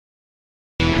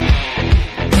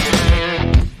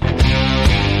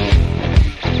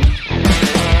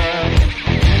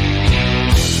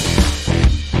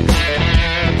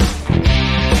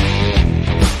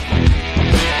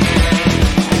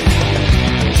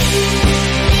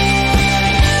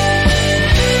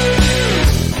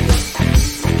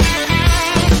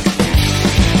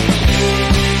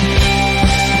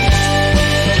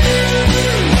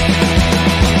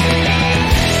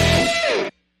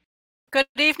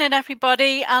evening,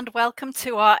 everybody, and welcome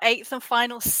to our 8th and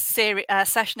final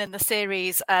session in the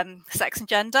series, Sex and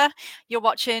Gender. You're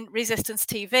watching Resistance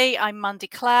TV. I'm Mandy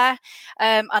Clare,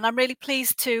 and I'm really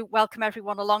pleased to welcome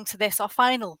everyone along to this, our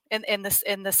final in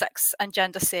the Sex and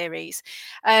Gender series.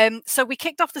 So we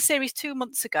kicked off the series 2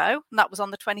 months ago, and that was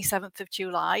on the 27th of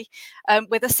July,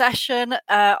 with a session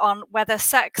on whether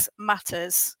sex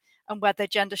matters and whether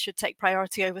gender should take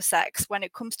priority over sex when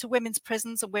it comes to women's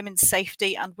prisons and women's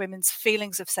safety and women's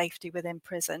feelings of safety within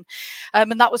prison.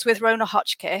 And that was with Rona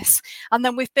Hotchkiss. And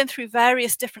then we've been through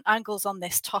various different angles on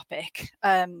this topic.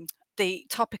 The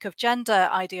topic of gender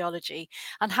ideology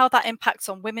and how that impacts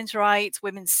on women's rights,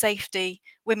 women's safety,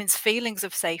 women's feelings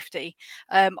of safety,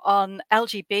 on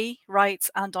LGBT rights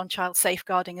and on child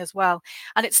safeguarding as well.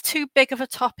 And it's too big of a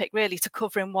topic really to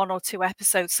cover in 1 or 2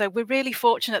 episodes. So we're really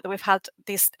fortunate that we've had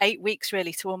these 8 weeks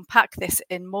really to unpack this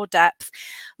in more depth,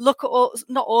 look at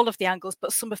not all of the angles,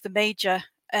 but some of the major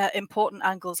important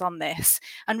angles on this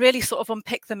and really sort of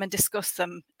unpick them and discuss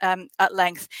them at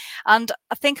length. And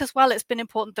I think as well it's been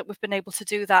important that we've been able to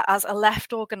do that as a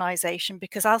left organisation,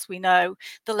 because as we know,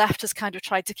 the left has kind of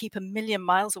tried to keep a million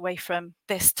miles away from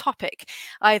this topic,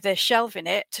 either shelving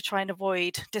it to try and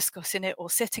avoid discussing it, or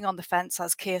sitting on the fence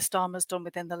as Keir Starmer's done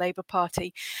within the Labour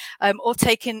Party, or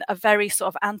taking a very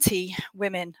sort of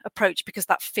anti-women approach because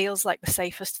that feels like the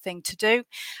safest thing to do,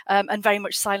 and very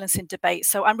much silencing debate.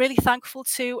 So I'm really thankful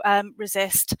to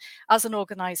Resist as an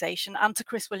organisation and to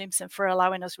Chris Williamson for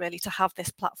allowing us really to have this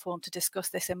platform to discuss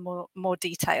this in more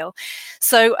detail.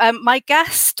 So my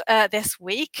guest this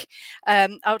week I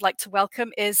would like to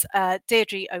welcome is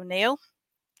Deirdre O'Neill.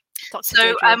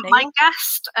 My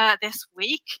guest this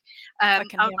week I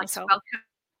would like to welcome.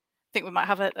 I think we might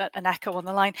have an echo on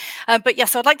the line. But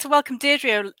yes, I'd like to welcome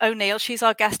Deirdre O'Neill. She's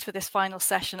our guest for this final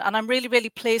session. And I'm really, really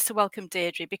pleased to welcome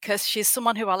Deirdre because she's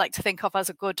someone who I like to think of as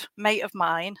a good mate of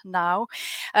mine now.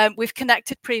 We've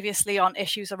connected previously on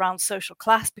issues around social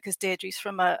class because Deirdre's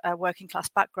from a working class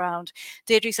background.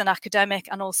 Deirdre's an academic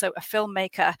and also a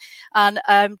filmmaker. And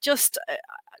I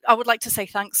would like to say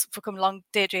thanks for coming along,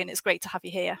 Deirdre, and it's great to have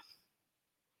you here.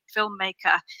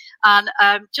 Filmmaker. And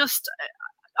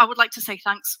I would like to say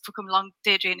thanks for coming along,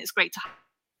 Deirdre, and it's great to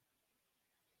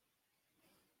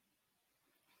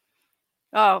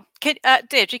have.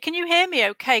 Deirdre, can you hear me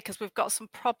okay? Because we've got some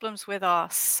problems with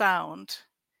our sound.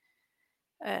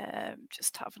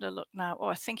 Just having a look now. Oh,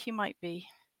 I think you might be.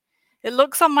 It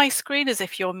looks on my screen as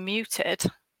if you're muted.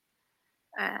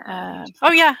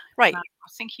 Oh yeah, right. I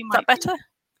think you might. Is that better?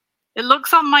 It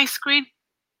looks on my screen.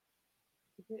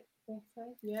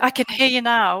 Yeah. I can hear you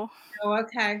now. Oh,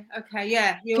 okay.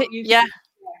 Yeah. Yeah.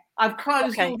 I've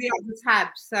closed all the other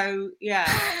tabs, so yeah.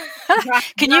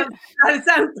 Can you? It's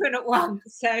open at once,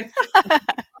 so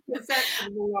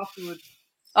all afterwards.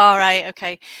 All right.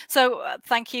 Okay. So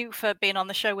thank you for being on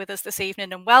the show with us this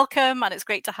evening, and welcome. And it's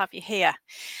great to have you here.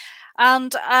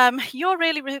 And you're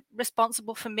really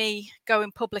responsible for me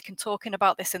going public and talking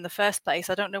about this in the first place.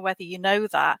 I don't know whether you know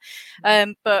that,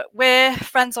 but we're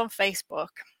friends on Facebook.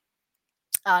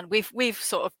 And we've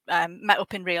sort of met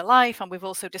up in real life, and we've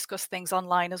also discussed things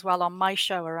online as well on my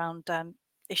show around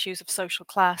issues of social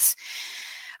class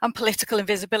and political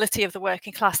invisibility of the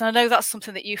working class. And I know that's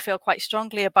something that you feel quite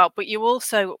strongly about, but you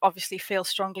also obviously feel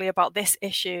strongly about this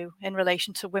issue in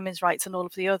relation to women's rights and all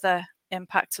of the other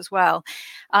impacts as well.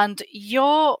 And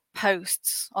your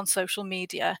posts on social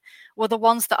media were the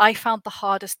ones that I found the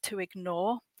hardest to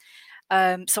ignore.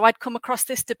 So I'd come across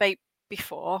this debate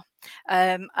before,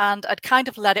 and I'd kind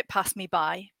of let it pass me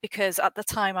by because at the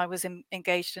time I was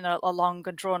engaged in a long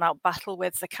and drawn out battle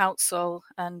with the council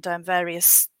and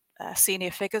various senior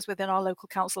figures within our local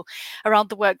council around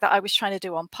the work that I was trying to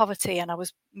do on poverty. And I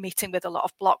was meeting with a lot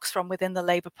of blocks from within the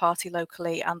Labour Party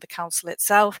locally and the council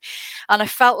itself. And I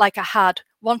felt like I had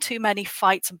one too many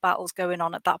fights and battles going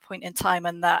on at that point in time,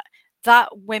 and that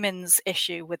women's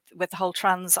issue with the whole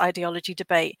trans ideology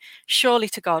debate, surely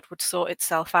to God, would sort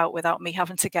itself out without me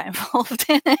having to get involved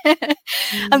in it.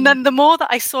 And then the more that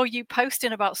I saw you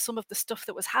posting about some of the stuff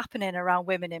that was happening around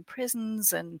women in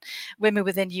prisons and women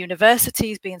within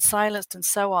universities being silenced and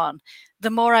so on, the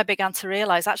more I began to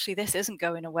realize actually this isn't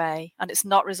going away and it's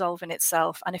not resolving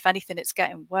itself. And if anything, it's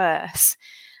getting worse.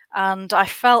 And I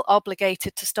felt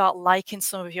obligated to start liking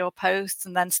some of your posts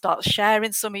and then start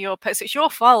sharing some of your posts. It's your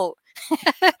fault.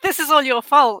 This is all your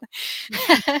fault.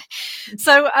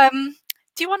 So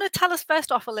do you want to tell us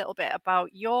first off a little bit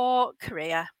about your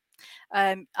career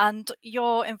and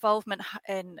your involvement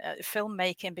in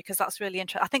filmmaking, because that's really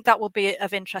interesting. I think that will be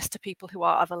of interest to people who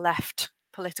are of a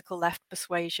political left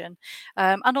persuasion,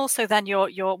 and also then your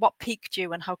what piqued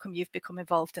you and how come you've become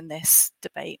involved in this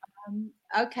debate.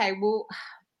 Okay, well,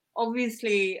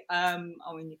 obviously, I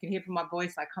mean, you can hear from my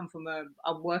voice, I come from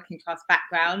a working class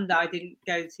background. I didn't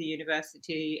go to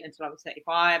university until I was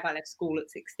 35. I left school at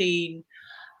 16.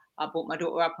 I brought my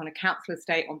daughter up on a council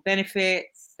estate on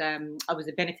benefits. I was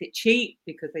a benefit cheat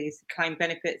because I used to claim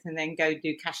benefits and then go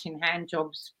do cash in hand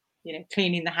jobs,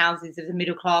 cleaning the houses of the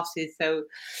middle classes. So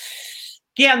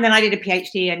yeah, and then I did a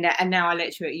PhD, and now I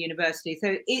lecture at a university.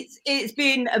 So it's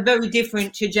been a very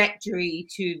different trajectory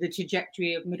to the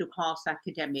trajectory of middle class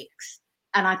academics.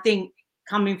 And I think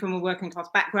coming from a working class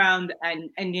background and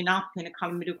ending up in a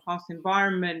kind of middle class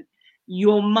environment,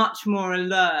 you're much more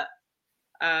alert.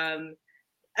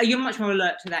 You're much more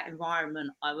alert to that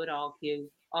environment, I would argue.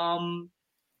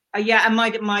 Yeah, and my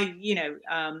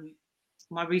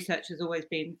research has always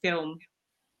been film,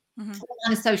 and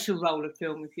a social role of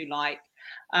film, if you like.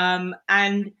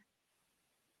 And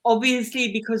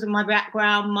obviously, because of my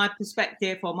background, my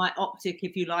perspective, or my optic,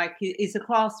 if you like, is a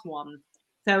class one.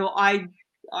 So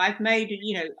I've made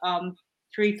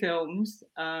 3 films.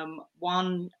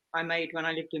 One I made when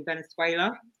I lived in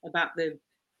Venezuela about the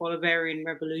Bolivarian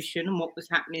Revolution and what was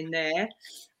happening there,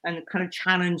 and the kind of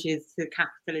challenges to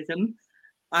capitalism.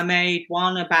 I made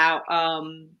one about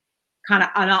kind of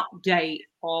an update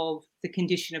of the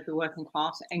condition of the working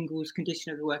class, Engels'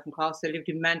 condition of the working class. I lived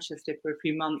in Manchester for a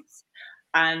few months,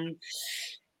 and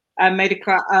I made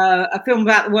a film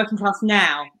about the working class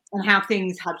now and how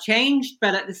things have changed,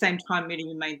 but at the same time really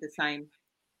remained the same.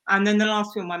 And then the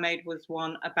last film I made was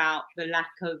one about the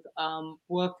lack of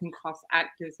working class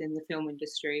actors in the film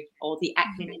industry, or the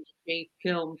acting industry,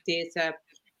 film, theatre.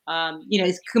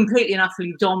 It's completely and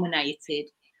utterly dominated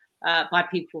by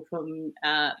people from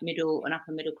middle and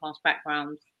upper middle class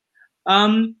backgrounds.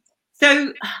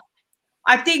 So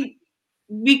I think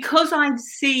because I'm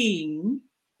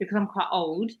quite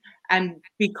old, and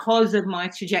because of my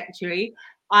trajectory,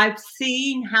 I've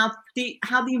seen how the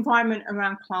environment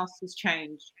around class has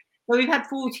changed. So we've had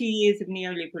 40 years of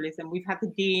neoliberalism. We've had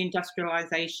the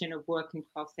deindustrialization of working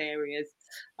class areas,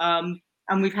 and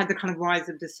we've had the kind of rise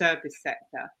of the service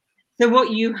sector. So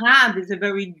what you have is a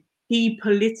very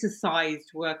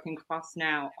depoliticized working class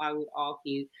now, I would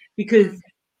argue, because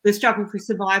the struggle for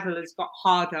survival has got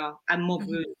harder and more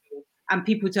brutal, and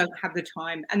people don't have the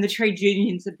time, and the trade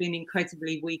unions have been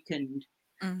incredibly weakened.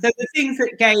 So the things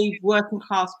that gave working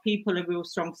class people a real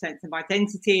strong sense of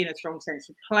identity and a strong sense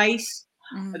of place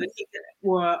are the things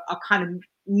that are kind of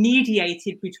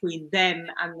mediated between them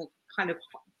and the kind of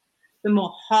the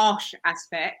more harsh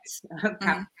aspects of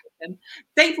capitalism.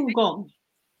 They've all gone.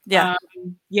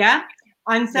 Yeah.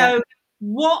 And so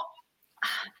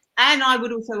and I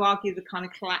would also argue the kind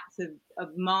of collapse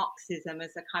of Marxism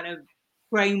as a kind of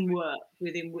framework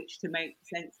within which to make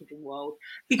sense of the world,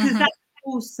 because that's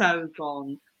also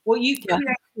gone. What you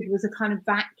created was a kind of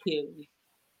vacuum,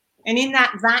 and in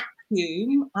that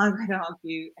vacuum, I would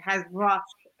argue, has rushed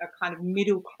a kind of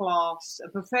middle class, a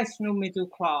professional middle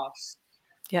class.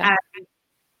 And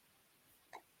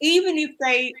even if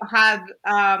they have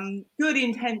good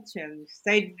intentions,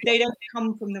 they don't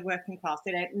come from the working class.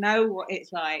 They don't know what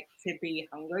it's like to be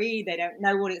hungry. They don't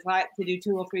know what it's like to do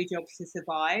 2 or 3 jobs to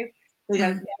survive. They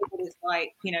don't know what it's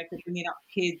like, for bringing up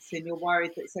kids, and you're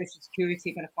worried that Social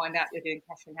Security are going to find out you're doing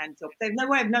cash in hand jobs. They have no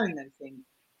way of knowing those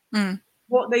things.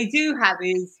 What they do have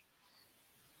is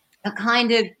a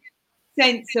kind of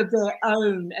sense of their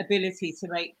own ability to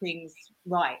make things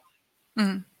right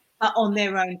on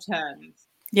their own terms.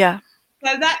 Yeah.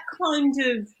 So that kind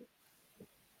of,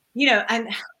 and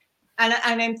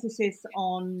an emphasis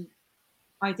on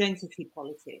identity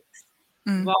politics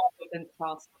rather than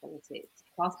class politics.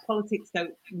 Class politics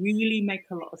don't really make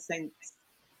a lot of sense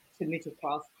to middle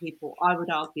class people, I would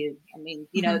argue. I mean,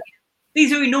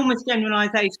 these are enormous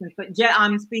generalizations, but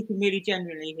I'm speaking really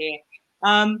generally here.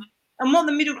 And what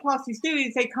the middle classes do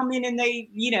is they come in and they,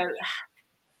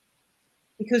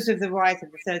 because of the rise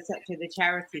of the third sector, the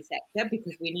charity sector,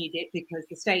 because we need it, because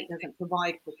the state doesn't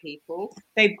provide for people,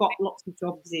 they've got lots of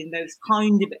jobs in those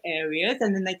kind of areas,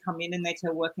 and then they come in and they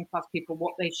tell working class people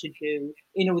what they should do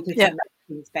in order to make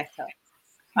things better.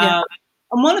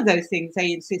 And one of those things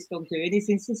they insist on doing is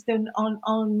insist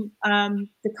on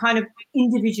the kind of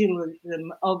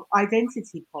individualism of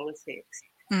identity politics.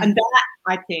 And that,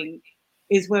 I think,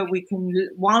 is where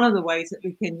one of the ways that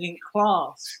we can link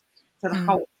class to the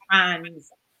whole trans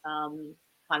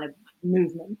kind of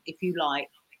movement, if you like.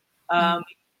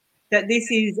 That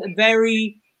this is a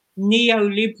very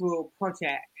neoliberal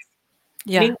project,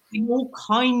 linked in all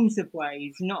kinds of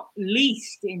ways, not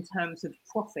least in terms of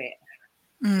profit,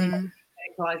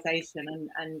 medicalization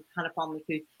and kind of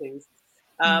pharmaceuticals,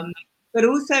 but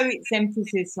also its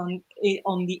emphasis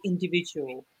on the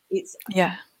individual. It's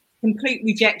complete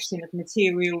rejection of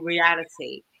material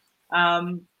reality.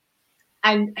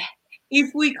 And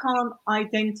if we can't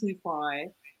identify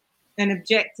an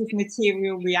objective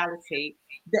material reality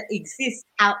that exists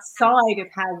outside of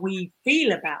how we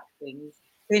feel about things,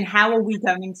 then how are we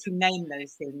going to name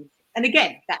those things? And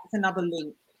again, that's another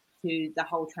link to the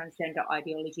whole transgender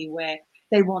ideology, where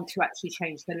they want to actually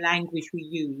change the language we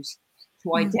use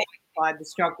to identify the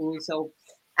struggles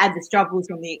and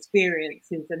the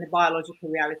experiences and the biological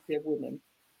reality of women.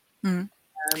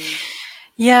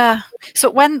 Yeah. So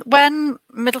when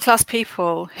middle class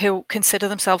people who consider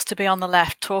themselves to be on the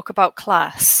left talk about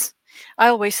class, I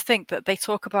always think that they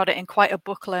talk about it in quite a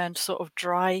book learned sort of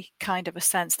dry kind of a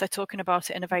sense. They're talking about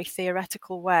it in a very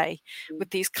theoretical way with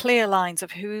these clear lines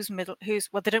of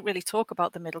well, they don't really talk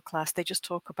about the middle class. They just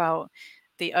talk about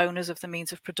the owners of the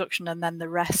means of production and then the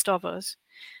rest of us.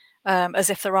 As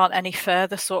if there aren't any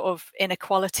further sort of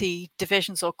inequality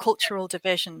divisions or cultural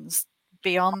divisions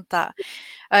beyond that.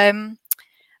 And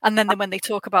then when they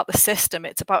talk about the system,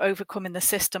 it's about overcoming the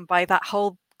system by that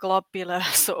whole globular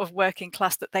sort of working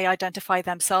class that they identify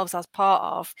themselves as part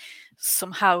of,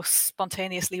 somehow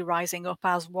spontaneously rising up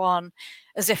as one,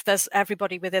 as if there's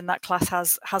everybody within that class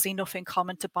has enough in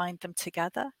common to bind them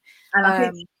together. And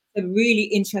I think a really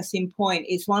interesting point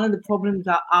is one of the problems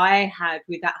that I had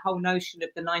with that whole notion of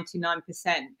the 99%.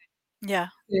 Yeah.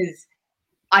 Is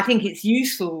I think it's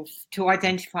useful to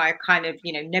identify a kind of,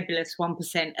 nebulous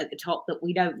 1% at the top that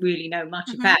we don't really know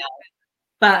much about.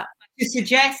 But to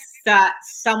suggest that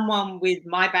someone with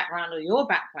my background or your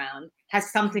background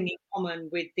has something in common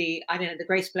with the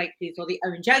Grace Blakeslys or the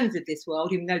Owen Jones of this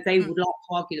world, even though they would like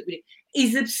to argue that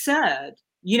is absurd.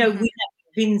 We have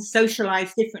been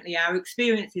socialized differently. Our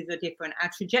experiences are different.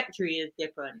 Our trajectory is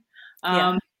different.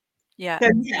 Yeah.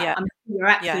 You're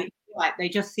absolutely right. They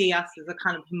just see us as a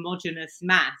kind of homogenous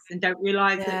mass and don't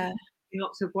realize that in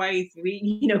lots of ways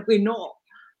we're not.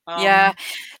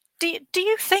 Do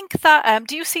you think that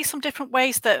do you see some different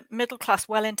ways that middle class,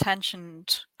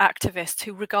 well-intentioned activists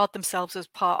who regard themselves as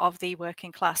part of the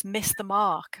working class miss the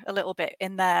mark a little bit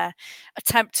in their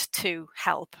attempt to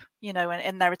help, and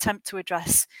in their attempt to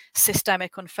address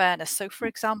systemic unfairness? So, for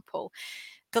example,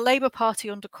 the Labour Party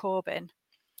under Corbyn,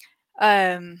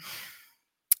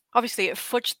 obviously it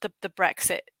fudged the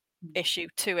Brexit issue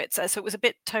to it. So it was a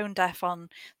bit tone deaf on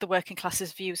the working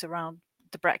class's views around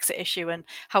the Brexit issue and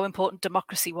how important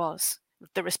democracy was,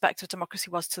 the respect of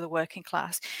democracy was to the working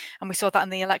class. And we saw that in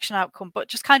the election outcome. But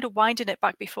just kind of winding it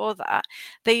back before that,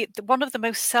 one of the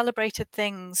most celebrated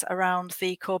things around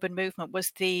the Corbyn movement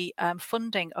was the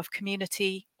funding of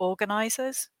community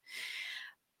organisers.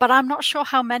 But I'm not sure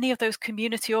how many of those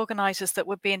community organisers that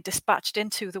were being dispatched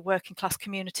into the working class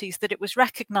communities that it was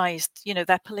recognised,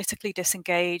 they're politically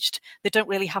disengaged. They don't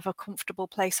really have a comfortable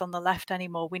place on the left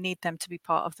anymore. We need them to be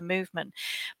part of the movement.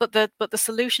 But the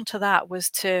solution to that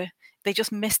was they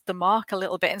just missed the mark a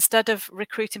little bit. Instead of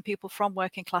recruiting people from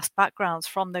working class backgrounds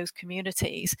from those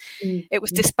communities, it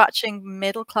was dispatching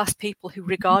middle class people who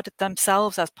regarded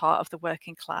themselves as part of the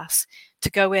working class to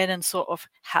go in and sort of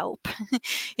help,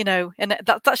 and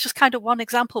that's just kind of one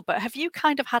example. But have you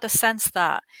kind of had a sense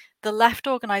that the left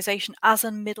organisation as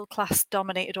a middle class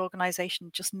dominated organisation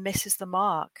just misses the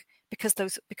mark because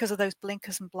of those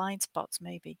blinkers and blind spots,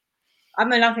 maybe? I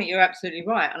mean, I think you're absolutely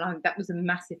right. And that was a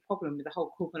massive problem with the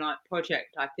whole Corbynite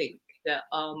project. I think that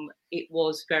it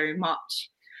was very much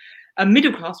a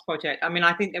middle class project. I mean,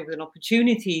 I think there was an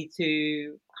opportunity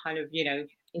to kind of,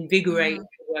 invigorate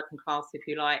the working class, if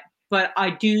you like. But I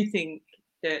do think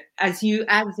that you're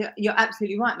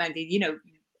absolutely right, Mandy,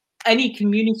 any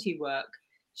community work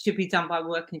should be done by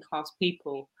working class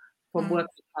people from working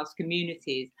class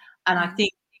communities. And I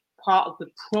think part of the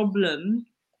problem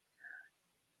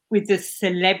with the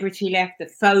celebrity left, the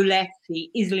faux left, the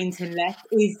Islington left,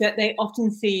 is that they often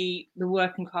see the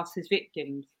working class as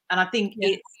victims. And I think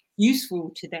it's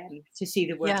useful to them to see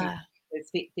the working class as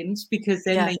victims, because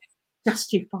then they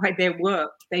justify their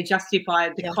work. They justify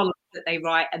the columns that they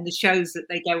write and the shows that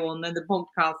they go on and the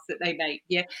podcasts that they make.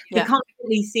 They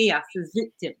constantly see us as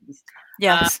victims.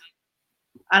 Yes.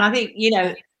 And I think,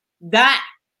 that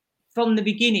from the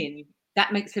beginning,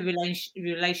 that makes the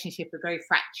relationship a very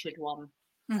fractured one.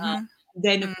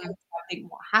 Then, of course, I think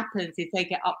what happens is they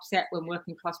get upset when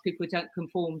working class people don't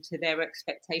conform to their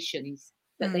expectations,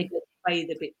 that they don't play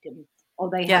the victim, or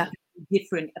they have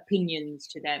different opinions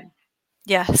to them.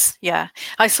 Yes, yeah.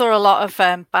 I saw a lot of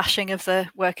bashing of the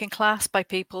working class by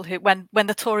people who, when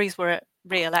the Tories were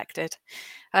re-elected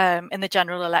in the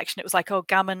general election, it was like, oh,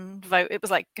 gammon vote. It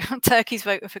was like turkeys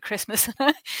voting for Christmas.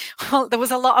 Well, there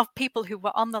was a lot of people who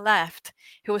were on the left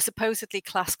who were supposedly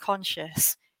class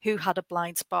conscious, who had a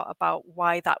blind spot about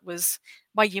why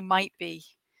you might be,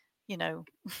 you know,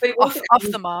 off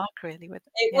the mark, really.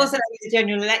 It wasn't only the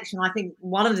general election. I think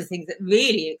one of the things that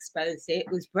really exposed it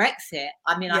was Brexit.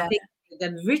 I mean, I think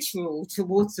the ritual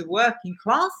towards the working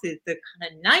classes, the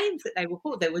kind of names that they were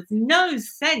called, there was no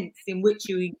sense in which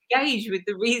you engage with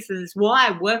the reasons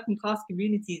why working class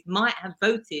communities might have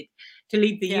voted to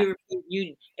leave the European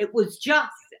Union. It was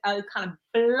just a kind of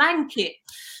blanket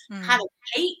kind of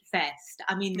hate fest.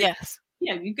 I mean,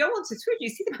 you go onto Twitter, you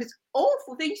see the most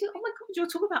awful things. You think, oh my God, you're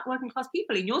talking about working class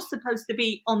people and you're supposed to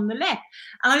be on the left.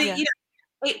 And I think,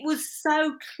 it was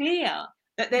so clear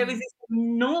that there was this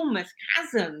enormous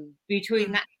chasm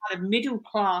between that kind of middle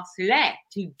class left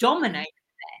who dominate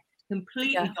the left,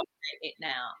 completely dominate it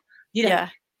now.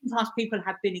 Class people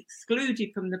have been excluded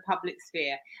from the public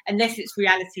sphere unless it's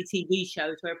reality TV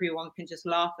shows where everyone can just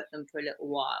laugh at them for a little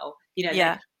while,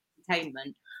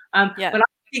 entertainment. But I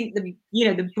think the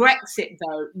Brexit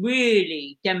vote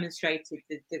really demonstrated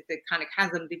the kind of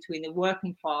chasm between the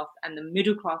working class and the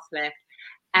middle class left,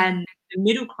 and the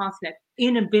middle class left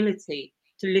inability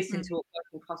to listen to what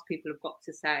working class people have got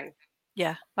to say.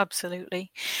 Yeah,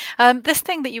 absolutely. This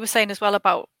thing that you were saying as well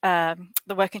about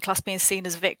the working class being seen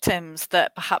as victims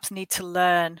that perhaps need to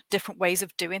learn different ways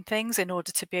of doing things in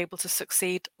order to be able to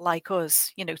succeed like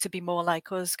us, to be more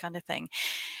like us, kind of thing.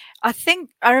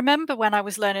 I remember when I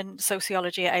was learning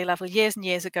sociology at A-level years and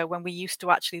years ago, when we used to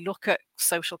actually look at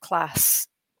social class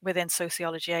within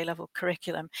sociology A-level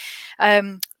curriculum.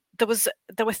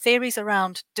 There were theories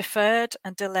around deferred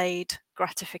and delayed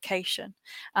gratification,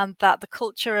 and that the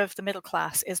culture of the middle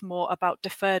class is more about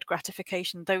deferred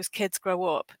gratification. Those kids grow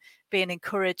up being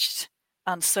encouraged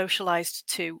and socialized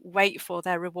to wait for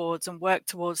their rewards and work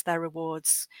towards their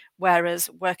rewards,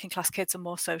 whereas working class kids are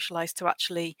more socialized to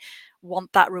actually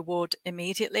want that reward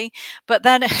immediately. But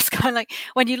then it's kind of like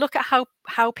when you look at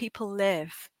how people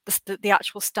live, the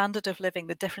actual standard of living,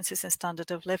 the differences in standard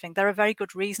of living, there are very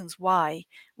good reasons why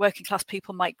working class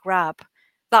people might grab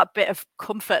that bit of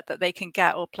comfort that they can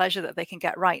get or pleasure that they can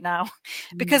get right now,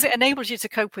 because it enables you to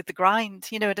cope with the grind.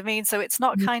 You know what I mean? So it's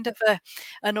not kind of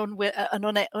an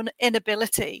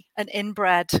inability, an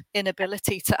inbred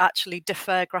inability to actually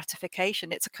defer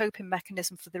gratification. It's a coping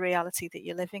mechanism for the reality that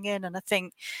you're living in. And I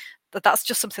think that's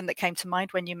just something that came to mind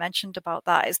when you mentioned about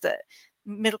that, is that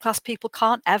middle class people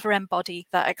can't ever embody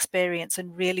that experience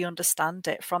and really understand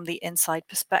it from the inside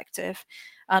perspective.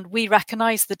 And we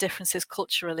recognize the differences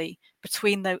culturally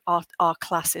between our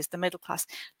classes, the middle class.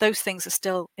 Those things are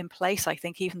still in place, I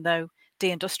think, even though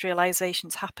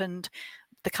deindustrialization's happened,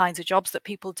 the kinds of jobs that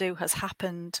people do has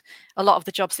happened. A lot of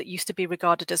the jobs that used to be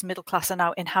regarded as middle class are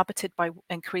now inhabited by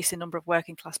increasing number of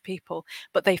working class people,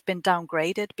 but they've been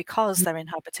downgraded because they're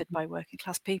inhabited by working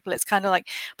class people. It's kind of like,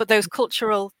 but those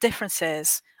cultural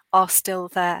differences are still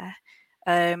there.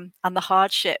 And the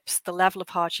hardships, the level of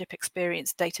hardship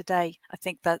experienced day to day, I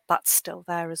think that's still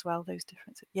there as well, those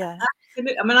differences. Yeah.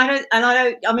 Absolutely.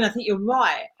 I think you're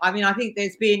right. I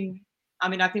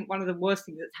think one of the worst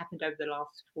things that's happened over the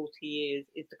last 40 years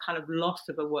is the kind of loss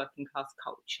of a working class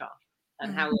culture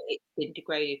and how it's been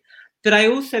degraded. But I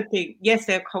also think, yes,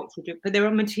 there are cultural differences, but there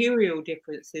are material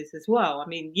differences as well. I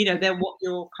mean, they're what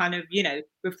you're kind of,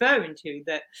 referring to,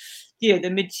 that,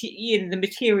 the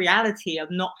materiality of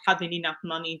not having enough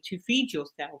money to feed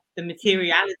yourself, the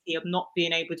materiality of not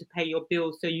being able to pay your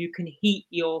bills so you can heat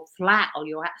your flat or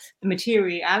the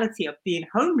materiality of being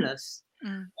homeless.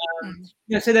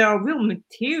 So there are real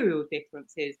material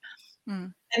differences,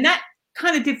 and that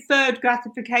kind of deferred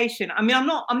gratification. I mean,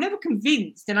 I'm never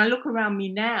convinced, and I look around me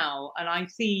now and I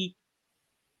see,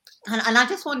 and I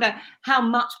just wonder how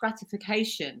much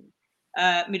gratification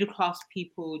middle class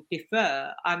people defer.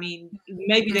 I mean,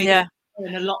 maybe they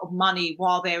earn a lot of money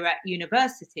while they're at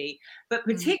university, but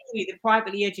particularly the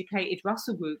privately educated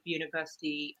Russell Group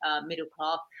University middle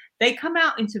class, they come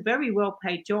out into very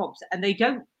well-paid jobs, and they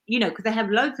don't, because they have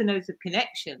loads and loads of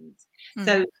connections.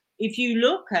 So if you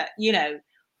look at,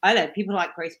 I don't know, people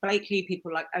like Grace Blakely,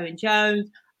 people like Owen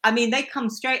Jones, I mean, they come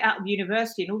straight out of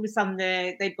university, and all of a sudden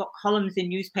they've got columns in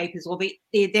newspapers, or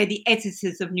they're the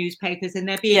editors of newspapers, and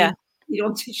they're being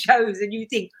onto shows, and you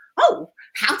think, oh,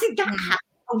 how did that happen?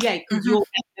 Oh yeah, because you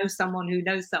know someone who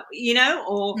knows someone,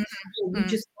 or you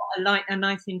just got a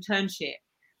nice internship.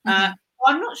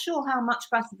 I'm not sure how much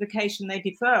gratification they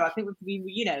defer. I think it would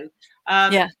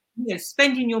be,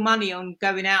 spending your money on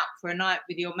going out for a night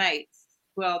with your mates.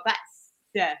 Well, that's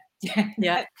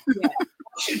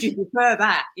should you defer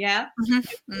that? Yeah,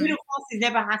 middle classes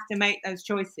never have to make those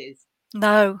choices.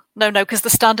 No, because the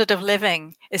standard of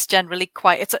living is generally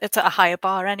it's at a higher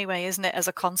bar anyway, isn't it? As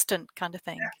a constant kind of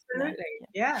thing. Absolutely,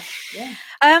 yeah.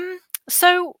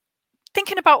 So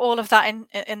thinking about all of that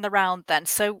in the round then,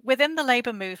 so within the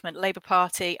Labour movement, Labour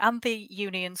Party and the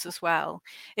unions as well,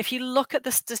 if you look at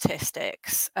the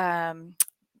statistics,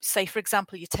 say, for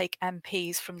example, you take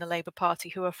MPs from the Labour Party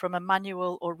who are from a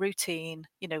manual or routine,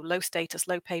 low status,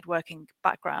 low paid working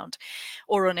background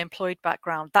or unemployed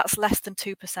background, that's less than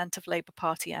 2% of Labour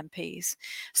Party MPs.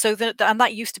 So and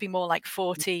that used to be more like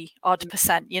 40 odd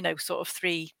percent, sort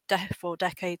of 4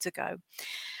 decades ago.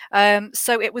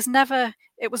 So it was never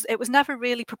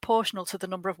really proportional to the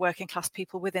number of working class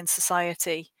people within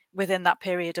society within that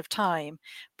period of time,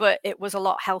 but it was a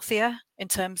lot healthier in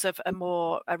terms of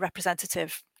a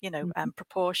representative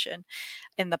proportion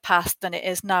in the past than it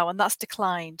is now, and that's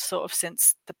declined sort of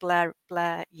since the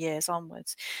Blair years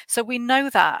onwards. So we know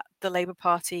that the Labour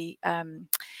Party and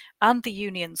the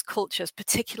unions cultures,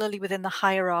 particularly within the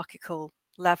hierarchical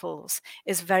levels,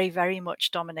 is very, very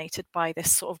much dominated by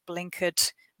this sort of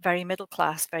blinkered, very middle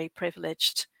class, very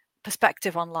privileged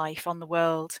perspective on life, on the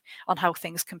world, on how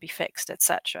things can be fixed,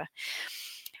 etc.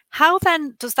 How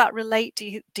then does that relate,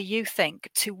 do you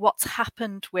think, to what's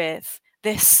happened with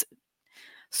this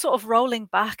sort of rolling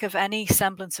back of any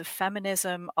semblance of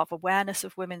feminism, of awareness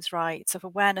of women's rights, of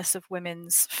awareness of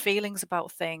women's feelings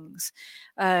about things,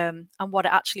 and what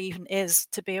it actually even is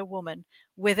to be a woman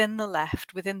within the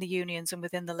left, within the unions and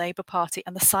within the Labour Party,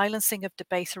 and the silencing of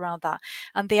debate around that,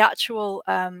 and the actual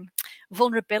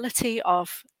vulnerability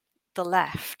of the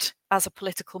left as a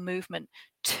political movement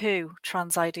to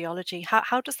trans ideology?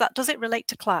 How does it relate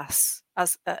to class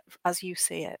as you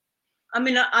see it? I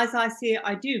mean, as I see it,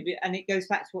 I do, and it goes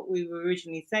back to what we were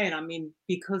originally saying. I mean,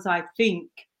 because I think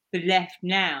the left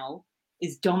now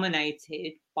is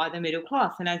dominated by the middle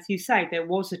class, and as you say, there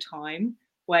was a time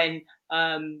when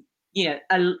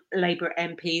Labour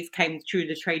MPs came through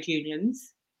the trade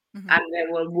unions, and there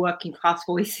were working class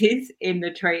voices in the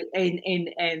trade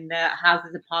in the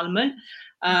Houses of Parliament.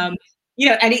 And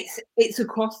it's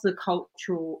across the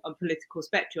cultural and political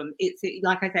spectrum. It's,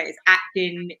 like I say, it's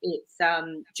acting, it's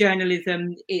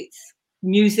journalism, it's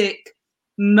music.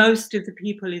 Most of the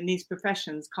people in these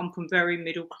professions come from very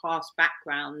middle class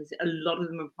backgrounds. A lot of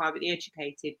them are privately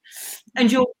educated, and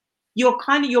your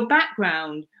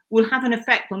background will have an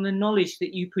effect on the knowledge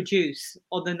that you produce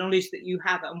or the knowledge that you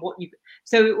have and what you.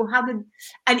 So it will have and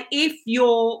if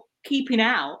you're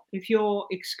if you're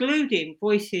excluding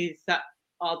voices that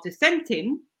are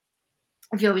dissenting,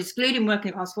 if you're excluding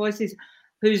working class voices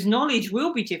whose knowledge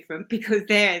will be different because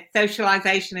their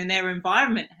socialization and their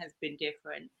environment has been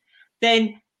different,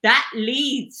 then that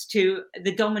leads to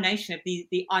the domination of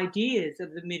the ideas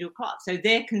of the middle class. So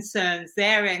their concerns,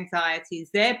 their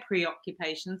anxieties, their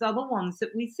preoccupations are the ones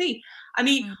that we see. I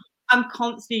mean, I'm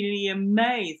constantly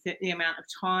amazed at the amount of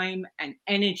time and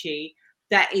energy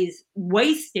that is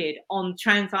wasted on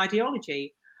trans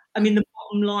ideology. I mean, the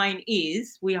bottom line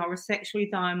is we are a sexually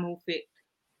dimorphic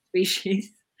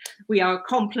species. We are a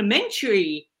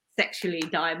complementary sexually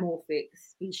dimorphic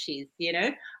species,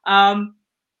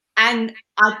 and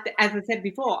as I said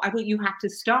before, I think you have to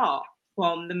start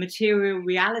from the material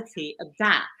reality of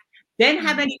that. Then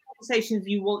have any conversations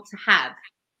you want to have,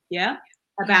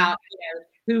 about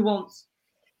who wants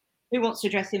to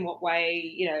dress in what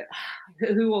way,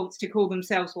 who wants to call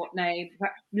themselves what name.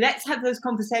 Let's have those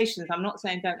conversations. I'm not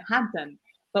saying don't have them,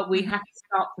 but we have to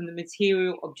start from the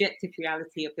material, objective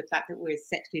reality of the fact that we're a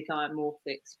sexually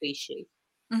dimorphic species.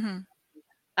 And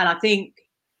I think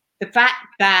the fact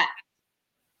that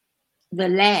the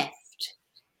left,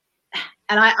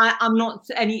 and I'm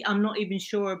not even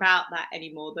sure about that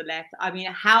anymore, the left. I mean,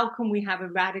 how can we have a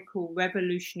radical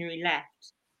revolutionary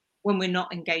left when we're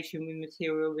not engaging with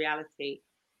material reality?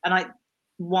 And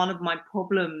one of my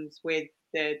problems with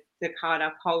the kind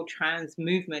of whole trans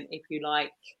movement, if you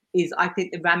like, is I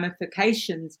think the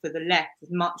ramifications for the left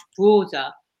is much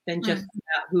broader than just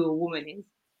about who a woman is.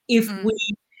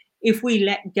 If we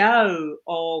let go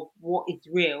of what is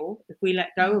real, if we let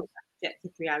go of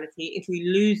objective reality, if we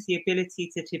lose the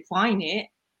ability to define it,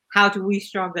 how do we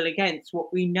struggle against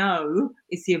what we know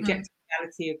is the objective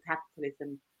reality of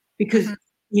capitalism? Because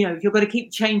if you're going to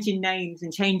keep changing names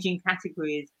and changing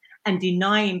categories and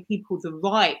denying people the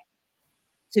right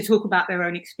to talk about their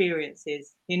own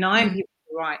experiences, denying people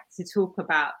the right to talk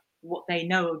about what they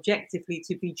know objectively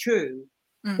to be true,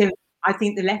 then I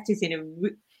think the left is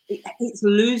it's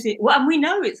losing. Well, and we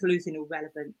know it's losing all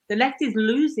relevance. The left is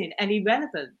losing any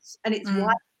relevance, and it's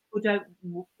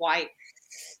why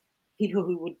people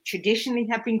who would traditionally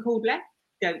have been called left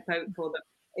don't vote for them.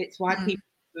 It's why people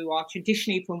who are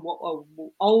traditionally from what are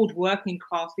old working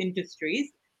class industries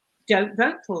don't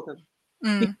vote for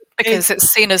them because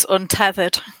it's seen as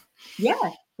untethered.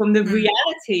 Yeah, from the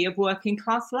reality of working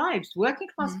class lives. Working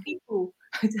class Mm. people,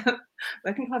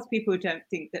 working class people don't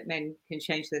think that men can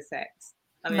change their sex.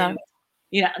 I mean, No.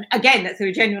 you know, again, that's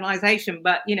a generalization,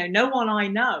 but you know, no one I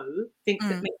know thinks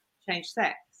that Mm. men can change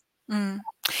sex. Mm.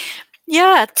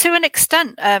 Yeah, to an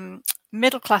extent,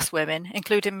 middle class women,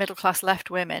 including middle class left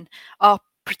women, are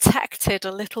protected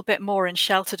a little bit more and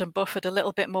sheltered and buffered a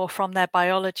little bit more from their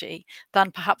biology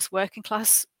than perhaps working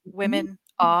class women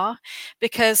are,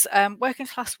 because working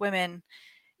class women,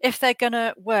 if they're going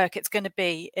to work, it's going to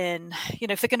be in, you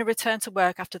know, if they're going to return to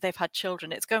work after they've had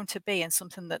children, it's going to be in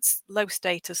something that's low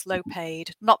status, low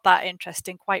paid, not that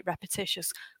interesting, quite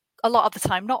repetitious. A lot of the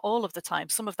time, not all of the time.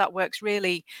 Some of that work's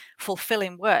really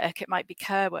fulfilling work. It might be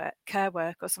care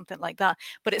work or something like that,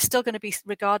 but it's still going to be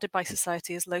regarded by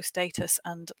society as low status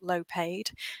and low paid.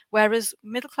 Whereas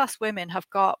middle class women have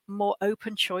got more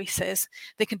open choices.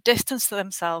 They can distance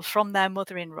themselves from their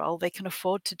mothering role. They can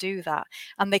afford to do that,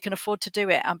 and they can afford to do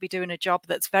it and be doing a job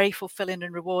that's very fulfilling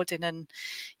and rewarding, and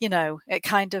you know, it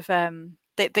kind of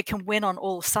they can win on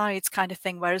all sides kind of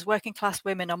thing. Whereas working class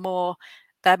women are more,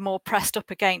 they're more pressed up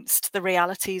against the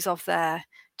realities of their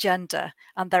gender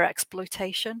and their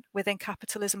exploitation within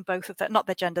capitalism, both of that, not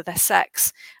their gender, their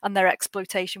sex, and their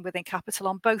exploitation within capital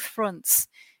on both fronts.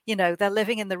 You know, they're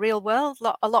living in the real world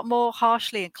a lot more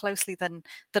harshly and closely than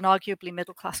arguably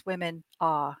middle class women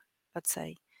are, I'd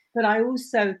say. But I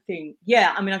also think,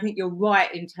 yeah, I mean, I think you're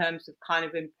right in terms of kind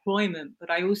of employment, but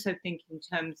I also think in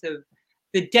terms of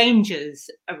the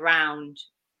dangers around,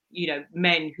 you know,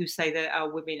 men who say that are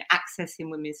women accessing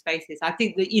women's spaces. I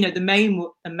think that, you know, the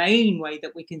main way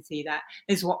that we can see that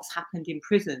is what's happened in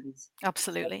prisons.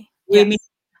 Absolutely. Women, Yes.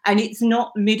 and it's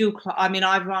not middle class. I mean,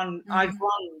 I've run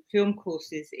film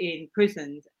courses in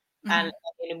prisons and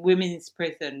in a women's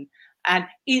prison, and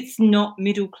it's not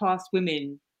middle class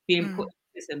women being put in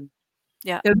prison.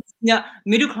 Yeah. So, yeah,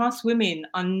 middle class women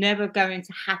are never going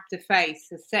to have to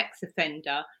face a sex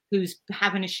offender who's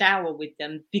having a shower with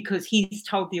them because he's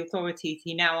told the authorities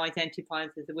he now identifies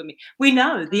as a woman. We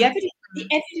know the evidence. The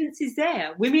evidence is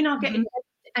there. Women are getting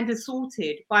raped and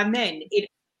assaulted by men in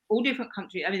all different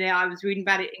countries. I mean, I was reading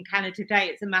about it in Canada today.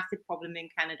 It's a massive problem in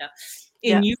Canada.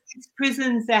 In US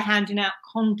prisons, they're handing out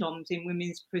condoms in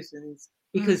women's prisons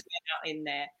because we're not in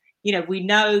there. You know, we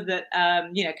know that,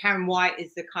 you know, Karen White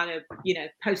is the kind of, you know,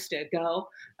 poster girl,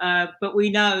 but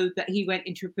we know that he went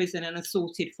into a prison and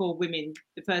assaulted 4 women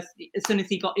as soon as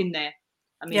he got in there.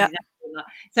 I mean,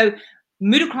 so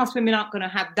middle class women aren't going to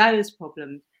have those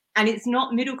problems. And it's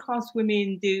not middle class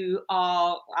women who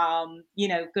are, you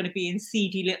know, going to be in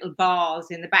seedy little bars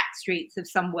in the back streets of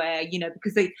somewhere, you know,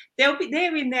 because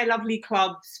they're in their lovely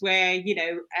clubs where, you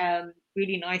know,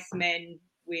 really nice men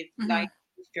with like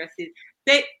dresses.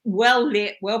 They're well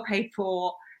lit, well paid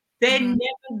for. They're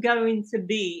never going to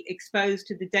be exposed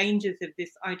to the dangers of this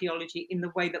ideology in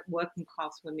the way that working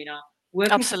class women are.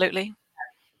 Absolutely.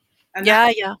 And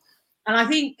yeah. And I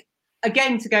think,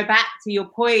 again, to go back to your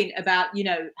point about, you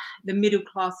know, the middle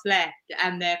class left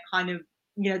and their kind of,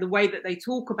 you know, the way that they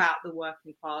talk about the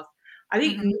working class, I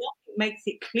think nothing makes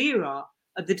it clearer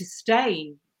of the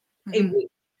disdain in which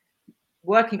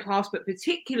working class, but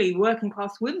particularly working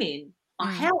class women, are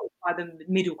held by the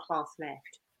middle class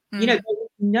left. You know, there's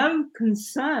no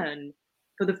concern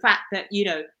for the fact that, you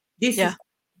know, this is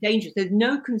dangerous. There's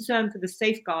no concern for the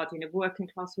safeguarding of working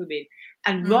class women.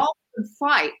 And rather than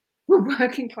fight for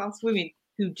working class women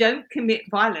who don't commit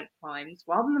violent crimes,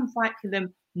 rather than fight for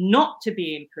them not to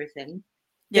be in prison,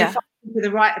 they're fighting for the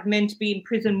right of men to be in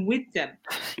prison with them.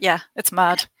 Yeah, it's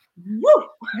mad. Woo!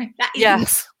 That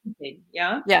is amazing,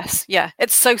 yeah. Yes, yeah.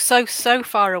 It's so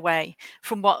far away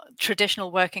from what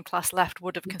traditional working class left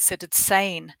would have considered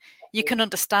sane. You can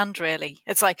understand, really.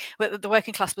 It's like the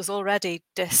working class was already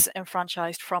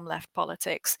disenfranchised from left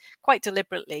politics quite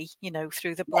deliberately, you know,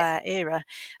 through the Blair era.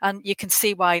 And you can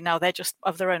see why now they're just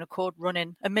of their own accord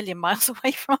running a million miles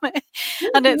away from it.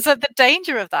 And it's the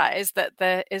danger of that is that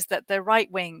the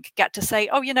right wing get to say,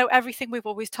 oh, you know, everything we've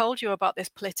always told you about this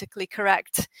politically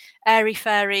correct,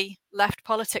 airy-fairy left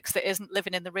politics that isn't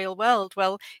living in the real world.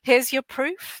 Well, here's your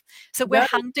proof. So we're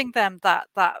handing them that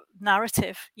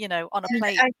narrative, you know, on a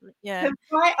plate. The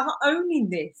right are owning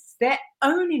this. They're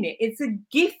owning it. It's a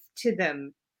gift to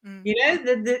them. You know,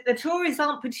 the Tories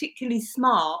aren't particularly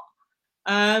smart.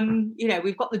 You know,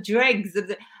 we've got the dregs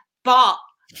of but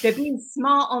they're being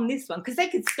smart on this one because they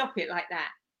could stop it like that.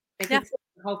 They could stop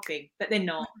the whole thing, but they're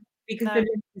not because the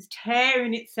left is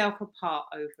tearing itself apart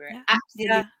over it.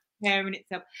 Absolutely tearing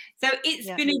itself. So it's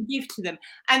been a gift to them.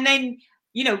 And then,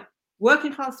 you know,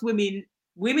 working class women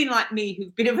like me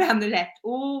who've been around the left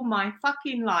all my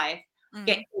fucking life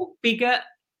get bigger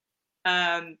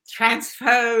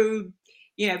transphobe,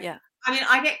 you know. Yeah. I mean,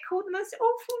 I get called the most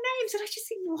awful names, and I just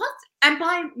think, what? And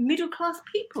by middle class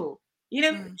people, you know,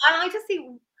 and I just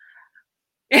think,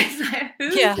 it's like, who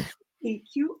do Yeah. you think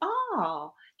you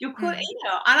are? You're called, Mm. you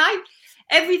know, and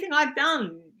everything I've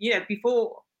done, you know,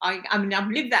 before I mean, I've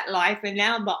lived that life, and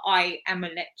now that I am a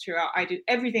lecturer, I do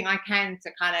everything I can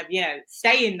to kind of, you know,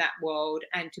 stay in that world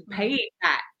and to pay Mm. it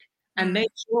back and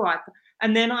make sure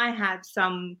and then I had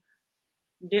some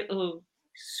little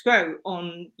scroll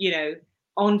on, you know,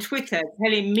 on Twitter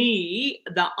telling me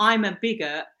that I'm a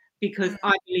bigot because Mm.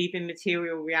 I believe in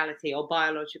material reality or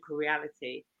biological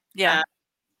reality. Yeah.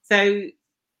 So,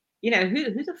 you know, who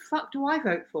the fuck do I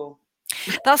vote for?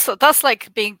 That's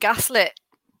like being gaslit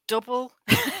double,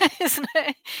 isn't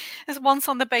it? It's once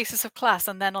on the basis of class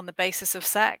and then on the basis of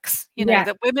sex. You know, Yeah,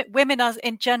 that women as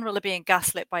in general are being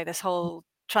gaslit by this whole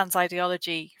trans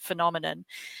ideology phenomenon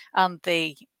and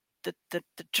the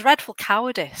dreadful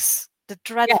cowardice,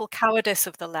 yeah,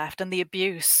 of the left and the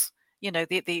abuse, you know,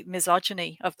 the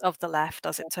misogyny of the left,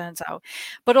 as it turns out.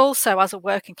 But also as a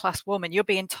working class woman, you're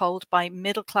being told by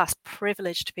middle class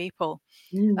privileged people,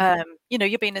 mm, you know,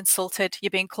 you're being insulted,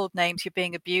 you're being called names, you're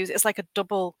being abused. It's like a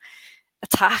double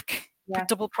attack, yeah.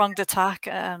 double pronged attack.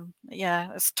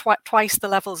 Yeah, it's twice the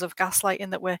levels of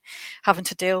gaslighting that we're having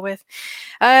to deal with.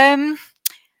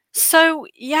 So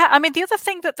yeah, I mean, the other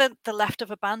thing that the left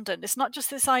have abandoned is not just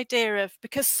this idea of,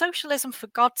 because socialism, for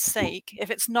God's sake, if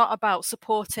it's not about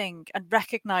supporting and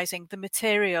recognizing the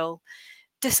material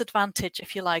disadvantage,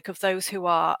 if you like, of those who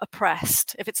are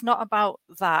oppressed, if it's not about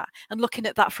that and looking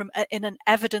at that from in an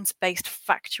evidence-based,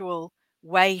 factual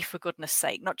way, for goodness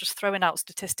sake, not just throwing out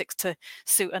statistics to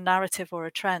suit a narrative or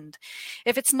a trend,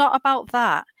 if it's not about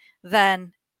that,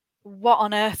 then what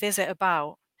on earth is it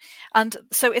about? And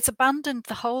so it's abandoned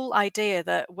the whole idea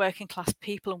that working class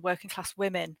people and working class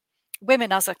women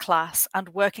as a class, and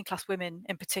working class women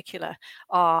in particular,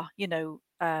 are, you know,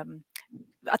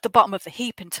 at the bottom of the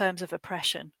heap in terms of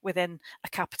oppression within a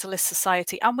capitalist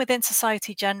society and within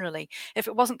society generally. If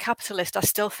it wasn't capitalist, I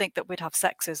still think that we'd have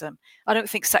sexism. I don't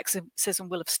think sexism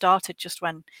will have started just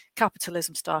when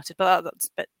capitalism started, but that's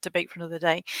a bit debate for another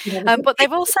day. Yeah, But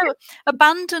they've also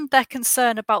abandoned their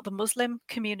concern about the Muslim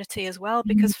community as well,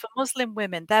 because for Muslim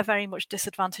women, they're very much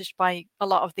disadvantaged by a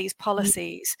lot of these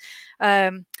policies,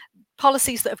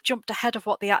 policies that have jumped ahead of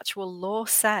what the actual law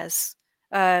says.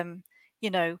 You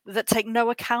know, that take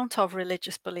no account of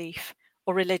religious belief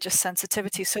or religious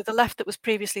sensitivity. So the left that was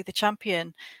previously the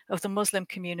champion of the Muslim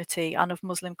community and of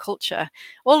Muslim culture,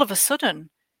 all of a sudden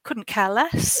couldn't care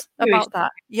less Jewish, about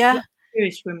that. yeah, Yeah,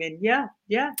 Jewish women, yeah,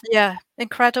 yeah. yeah,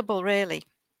 incredible, really.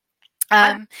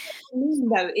 And I mean,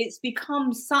 though, it's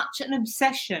become such an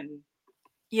obsession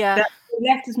Yeah, that the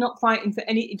left is not fighting for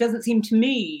any. It doesn't seem to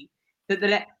me that the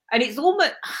left, and it's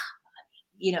almost,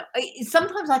 you know,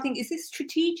 sometimes I think, is this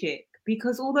strategic?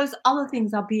 Because all those other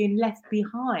things are being left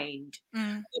behind.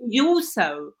 mm, And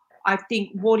also, I think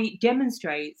what it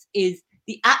demonstrates is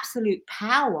the absolute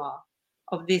power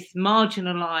of this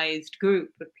marginalized group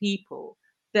of people,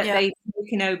 that yeah, they've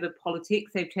taken over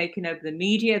politics, they've taken over the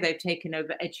media, they've taken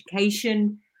over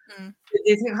education. mm,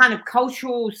 There's a kind of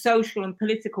cultural, social, and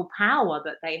political power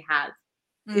that they have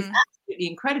is mm, absolutely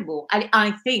incredible. And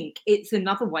I think it's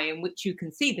another way in which you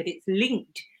can see that it's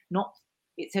linked, not,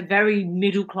 it's a very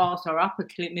middle class or upper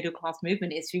middle class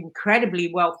movement. It's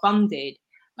incredibly well funded.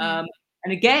 mm,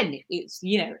 And again, it's,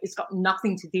 you know, it's got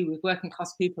nothing to do with working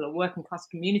class people or working class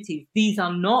communities. These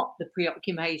are not the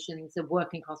preoccupations of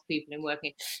working class people in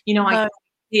working. You know, I no,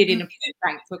 did in mm, a food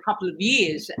bank for a couple of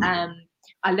years.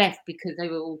 I left because they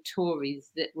were all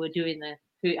Tories that were doing the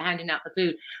food, handing out the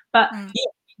food. But mm,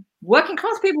 yeah, working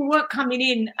class people weren't coming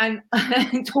in and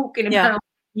talking yeah, about,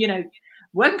 you know,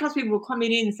 working class people were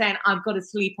coming in saying, I've got to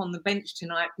sleep on the bench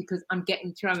tonight because I'm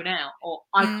getting thrown out, or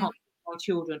I mm, can't feed my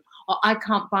children, or I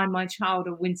can't buy my child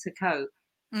a winter coat.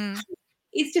 mm.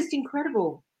 It's just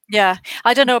incredible. Yeah,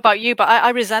 I don't know about you, but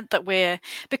I resent that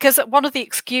because one of the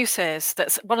excuses,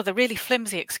 that's one of the really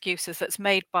flimsy excuses that's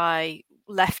made by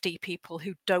lefty people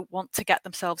who don't want to get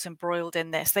themselves embroiled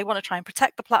in this. They want to try and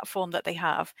protect the platform that they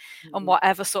have and Mhm.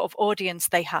 whatever sort of audience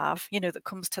they have, you know, that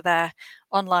comes to their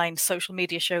online social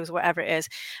media shows, whatever it is.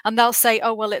 And they'll say,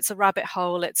 oh, well, it's a rabbit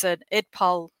hole, it's an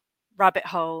idpol rabbit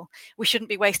hole, we shouldn't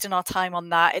be wasting our time on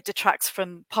that, it detracts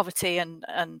from poverty and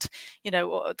you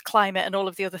know, climate and all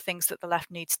of the other things that the left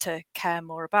needs to care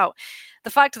more about. The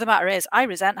fact of the matter is, I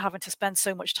resent having to spend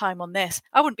so much time on this.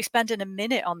 I wouldn't be spending a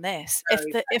minute on this if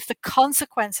So the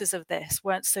consequences of this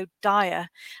weren't so dire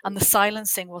and the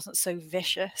silencing wasn't so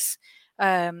vicious.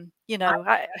 You know,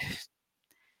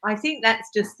 I think that's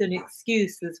just an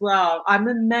excuse as well. I'm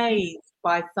amazed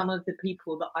by some of the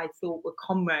people that I thought were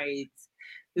comrades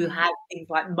who had things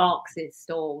like Marxist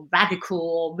or radical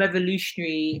or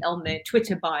revolutionary on their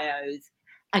Twitter bios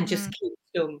and just keep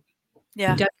them.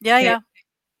 Yeah.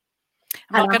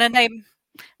 I'm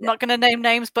not going to name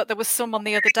names, but there was someone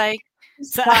the other day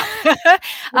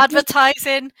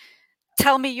advertising,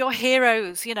 tell me your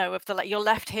heroes, of your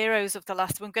left heroes of the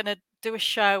last. We're going to do a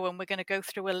show and we're going to go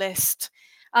through a list.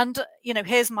 And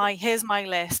here's my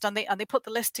list, and they put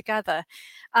the list together,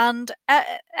 and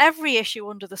every issue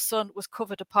under the sun was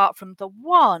covered apart from the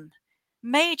one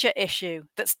major issue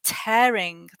that's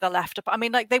tearing the left apart. I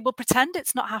mean, they will pretend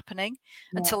it's not happening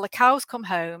until the cows come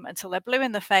home, until they're blue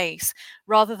in the face,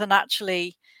 rather than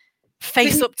actually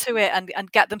face up to it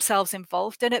and get themselves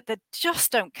involved in it. They just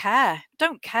don't care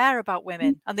about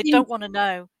women, and they don't want to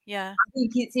know. I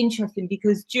think it's interesting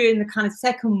because during the kind of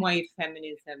second wave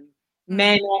feminism,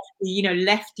 men,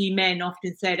 lefty men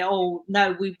often said, "Oh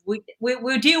no,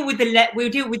 we'll deal with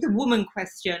the woman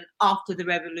question after the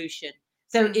revolution."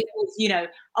 So it was,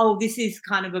 oh, this is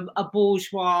kind of a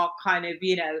bourgeois kind of,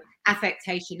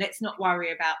 affectation. Let's not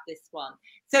worry about this one.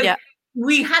 So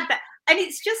we had that, and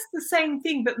it's just the same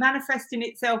thing, but manifesting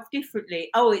itself differently.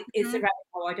 Oh, it's a rabbit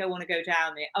hole. I don't want to go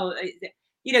down it. Oh,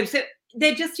 so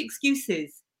they're just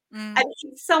excuses. And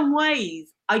in some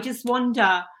ways, I just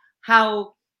wonder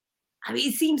how. I mean,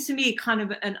 it seems to me kind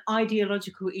of an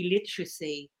ideological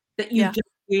illiteracy that you just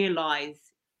realise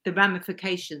the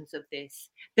ramifications of this.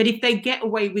 That if they get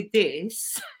away with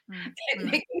this,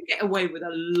 they can get away with a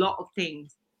lot of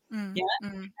things.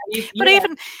 But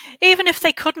even if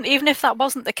they couldn't, even if that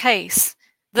wasn't the case,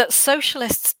 that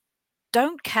socialists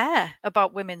don't care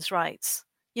about women's rights.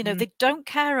 They don't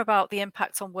care about the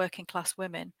impacts on working class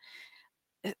women.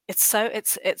 It's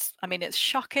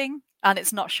shocking, and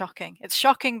it's not shocking. It's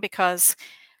shocking because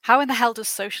how in the hell does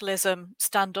socialism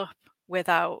stand up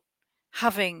without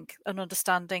having an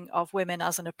understanding of women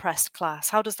as an oppressed class?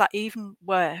 How does that even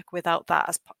work without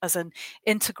that as an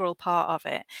integral part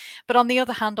of it? But on the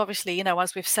other hand, obviously,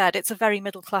 as we've said, it's a very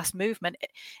middle class movement.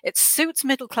 It suits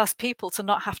middle class people to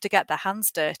not have to get their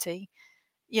hands dirty.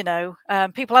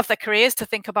 People have their careers to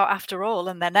think about after all,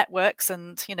 and their networks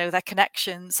and their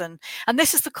connections, and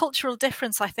this is the cultural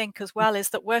difference, I think, as well, is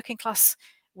that working class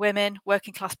women,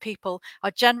 working class people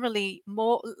are generally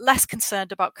less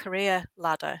concerned about career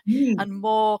ladder and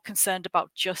more concerned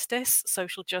about justice,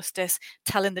 social justice,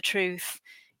 telling the truth,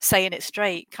 saying it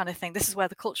straight kind of thing. This is where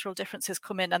the cultural differences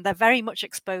come in, and they're very much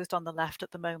exposed on the left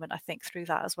at the moment, I think, through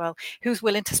that as well. Who's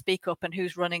willing to speak up and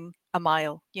who's running a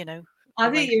mile, I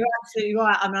think you're absolutely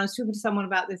right. I mean, I was talking to someone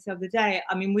about this the other day.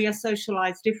 I mean, we are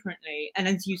socialized differently. And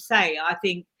as you say, I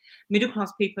think middle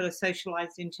class people are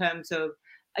socialized in terms of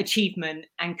achievement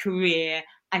and career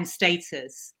and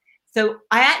status. So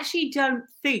I actually don't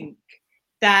think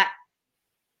that,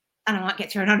 and I might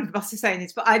get thrown under the bus for saying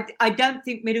this, but I don't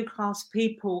think middle class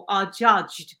people are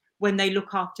judged when they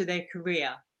look after their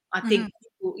career. I think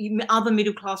other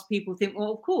middle class people think,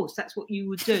 well, of course, that's what you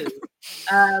would do.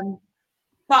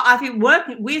 But I think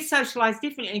we're socialized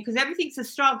differently because everything's a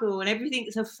struggle and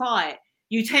everything's a fight.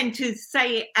 You tend to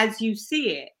say it as you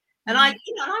see it. And I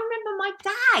remember my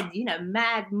dad,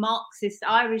 mad Marxist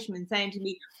Irishman saying to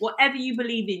me, whatever you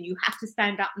believe in, you have to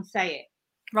stand up and say it.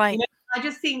 Right. I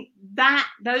just think that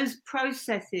those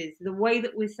processes, the way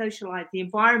that we're socialized, the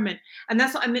environment, and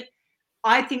that's what I mean.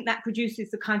 I think that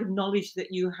produces the kind of knowledge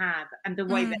that you have and the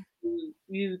way that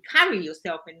you carry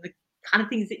yourself and the kind of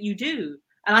things that you do.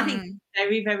 And I think it's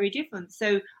very, very different. So,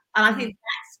 and I think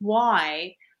that's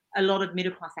why a lot of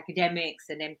middle class academics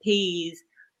and MPs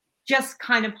just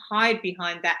kind of hide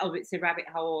behind that, oh, it's a rabbit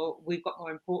hole, we've got more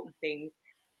important things,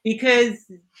 because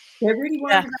they're really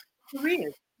worried about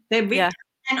careers. They're really,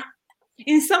 and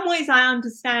in some ways I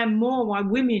understand more why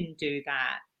women do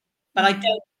that, but I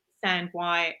don't understand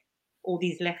why all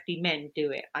these lefty men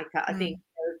do it. I think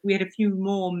we had a few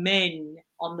more men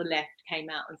on the left came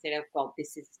out and said, oh God,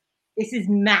 this is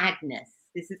madness.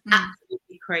 This is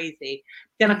absolutely crazy.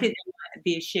 Then I think there might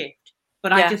be a shift.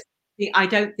 But I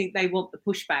don't think they want the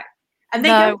pushback. And they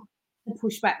don't want the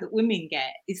pushback that women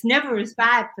get. It's never as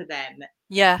bad for them.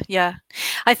 Yeah.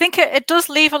 I think it does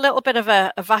leave a little bit of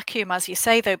a vacuum, as you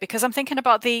say, though, because I'm thinking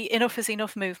about the Enough is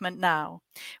Enough movement now,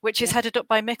 which is headed up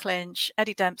by Mick Lynch,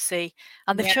 Eddie Dempsey,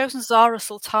 and they've chosen Zara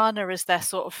Sultana as their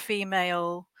sort of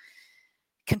female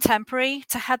contemporary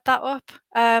to head that up.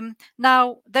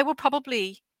 Now, they will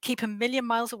probably keep a million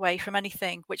miles away from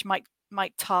anything which might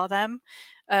tar them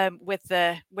with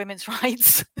the women's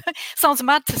rights. Sounds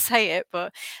mad to say it,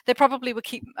 but they probably would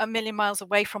keep a million miles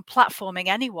away from platforming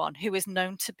anyone who is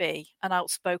known to be an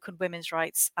outspoken women's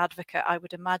rights advocate, I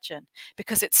would imagine,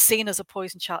 because it's seen as a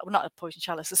poison chalice, well, not a poison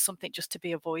chalice, as something just to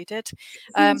be avoided.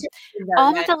 On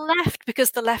the left,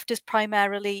 because the left is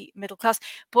primarily middle class.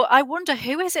 But I wonder,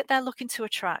 who is it they're looking to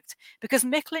attract? Because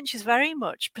Mick Lynch is very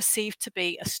much perceived to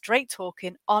be a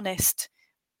straight-talking, honest,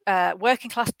 working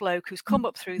class bloke who's come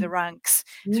up through the ranks,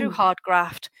 through hard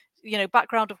graft,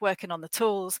 background of working on the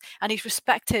tools, and he's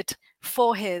respected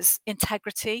for his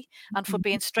integrity and for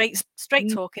being straight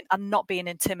talking and not being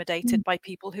intimidated by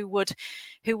people who would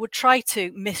try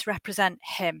to misrepresent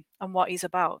him and what he's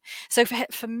about. So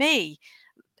for me,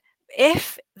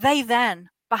 if they then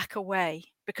back away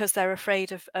because they're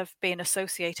afraid of being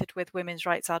associated with women's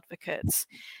rights advocates,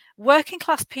 working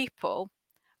class people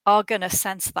are going to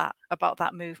sense that about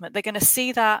that movement. They're going to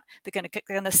see that. They're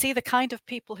going to see the kind of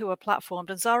people who are platformed.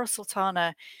 And Zara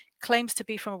Sultana claims to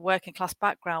be from a working class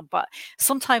background, but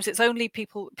sometimes it's only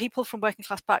people from working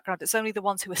class background. It's only the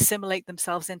ones who assimilate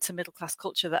themselves into middle class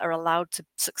culture that are allowed to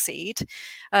succeed.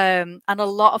 And a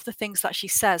lot of the things that she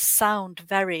says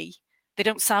they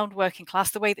don't sound working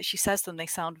class. The way that she says them, they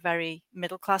sound very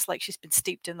middle class, like she's been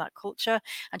steeped in that culture,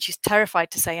 and she's terrified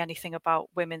to say anything about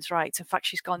women's rights. In fact,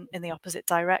 she's gone in the opposite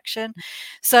direction.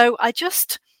 So I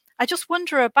just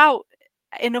wonder about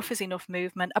Enough is Enough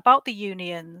movement, about the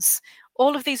unions,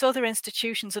 all of these other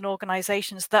institutions and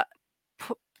organizations that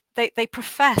they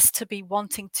profess to be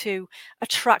wanting to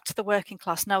attract the working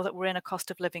class now that we're in a cost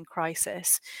of living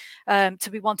crisis, to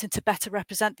be wanting to better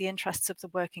represent the interests of the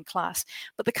working class.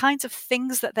 But the kinds of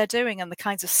things that they're doing and the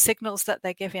kinds of signals that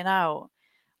they're giving out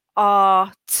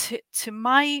are, to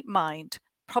my mind,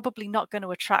 probably not going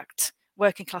to attract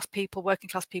working class people. Working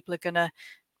class people are going to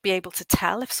be able to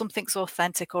tell if something's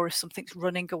authentic or if something's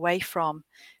running away from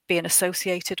being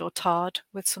associated or tarred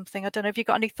with something. I don't know if you've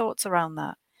got any thoughts around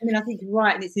that. I mean, I think you're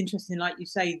right, and it's interesting, like you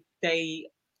say, they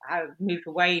have moved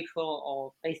away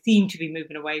or they seem to be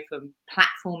moving away from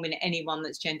platforming anyone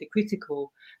that's gender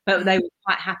critical, but they were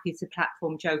quite happy to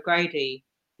platform Jo Grady,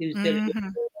 who's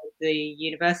the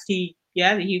university,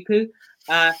 the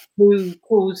UCU, who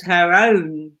calls her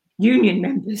own union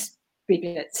members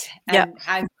bigots, and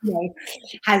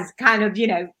has kind of,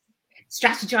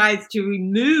 strategized to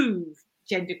remove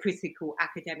gender critical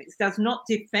academics, does not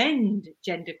defend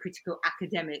gender critical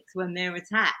academics when they're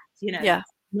attacked,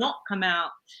 not come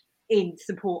out in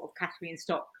support of Catherine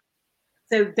Stock.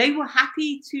 So they were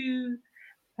happy to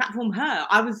platform her.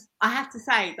 I have to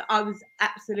say that I was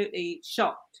absolutely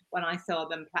shocked when I saw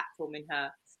them platforming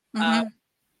her.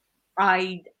 I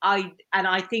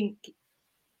think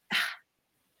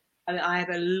I have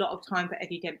a lot of time for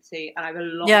Eddie Dempsey, and I have a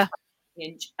lot of time for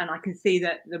Lynch, and I can see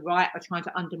that the right are trying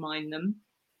to undermine them.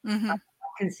 I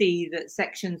can see that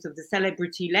sections of the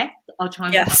celebrity left are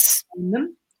trying to undermine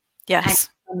them. Yes.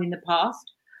 In the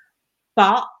past.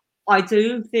 But I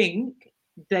do think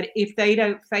that if they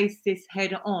don't face this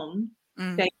head on,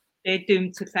 they're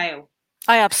doomed to fail.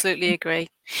 I absolutely agree.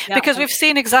 Because we've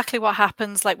seen exactly what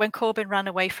happens, like when Corbyn ran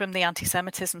away from the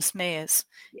anti-Semitism smears.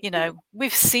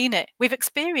 We've seen it. We've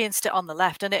experienced it on the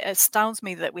left, and it astounds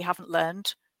me that we haven't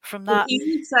learned from that.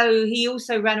 He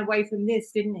also ran away from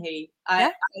this, didn't he?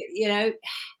 And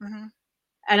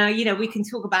we can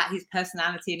talk about his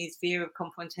personality and his fear of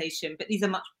confrontation, but these are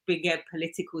much bigger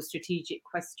political, strategic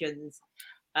questions.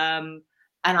 And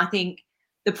I think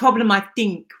the problem,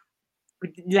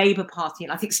 with the Labour Party,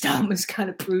 and I think Starmer's kind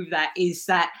of proved that, is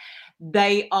that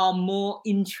they are more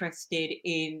interested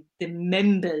in the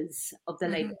members of the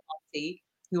Labour Party,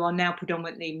 who are now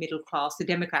predominantly middle class. The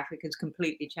demographic has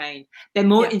completely changed. They're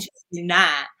more interested in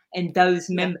that and those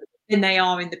members than they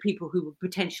are in the people who would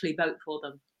potentially vote for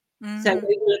them. So they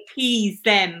will appease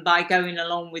them by going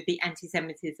along with the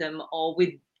anti-Semitism or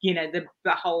with, the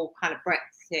whole kind of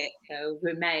Brexit,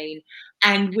 Remain,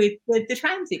 and with the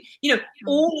transit.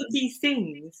 All of these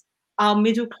things are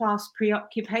middle class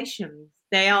preoccupations.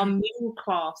 They are middle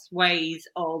class ways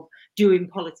of doing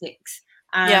politics.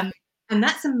 And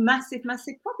that's a massive,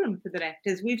 massive problem for the left,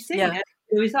 as we've seen.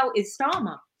 The result is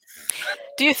Starmer.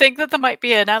 Do you think that there might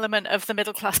be an element of the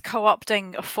middle class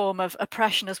co-opting a form of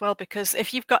oppression as well? Because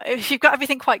if you've got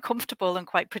everything quite comfortable and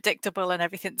quite predictable and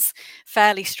everything's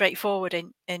fairly straightforward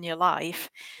in your life,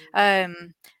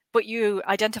 but you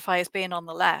identify as being on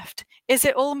the left, is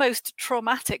it almost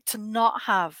traumatic to not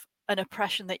have an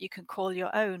oppression that you can call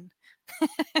your own?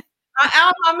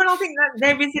 I think that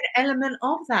there is an element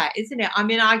of that, isn't it? I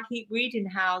mean, I keep reading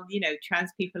how,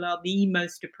 trans people are the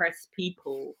most oppressed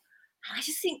people. I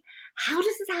just think, how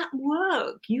does that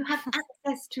work? You have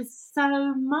access to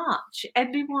so much.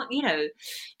 Everyone,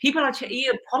 people are,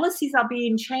 policies are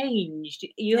being changed.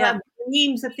 You have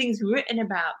memes of things written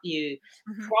about you.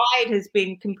 Pride has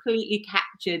been completely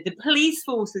captured. The police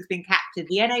force has been captured.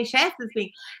 The NHS has been.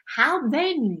 How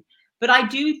then? But I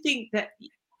do think that,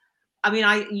 I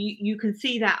mean, you can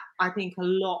see that, I think, a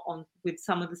lot with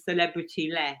some of the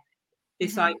celebrity left.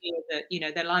 This idea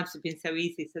that, their lives have been so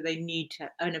easy, so they need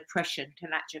an oppression to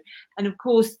latch on. And of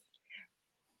course,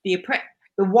 it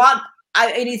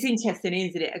is interesting,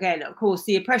 isn't it? Again, of course,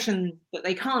 the oppression that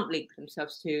they can't link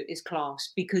themselves to is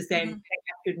class, because then they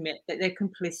have to admit that they're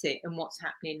complicit in what's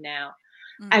happening now.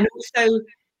 And also,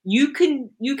 you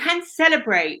can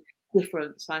celebrate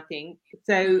difference, I think.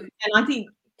 So, and I think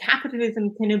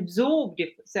capitalism can absorb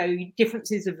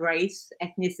differences of race,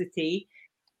 ethnicity,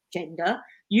 gender.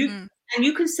 And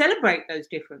you can celebrate those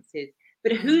differences,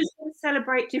 but who's going to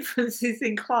celebrate differences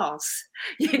in class?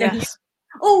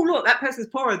 Oh, look, that person's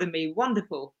poorer than me.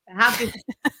 Wonderful. How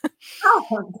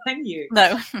can you?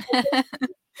 No. They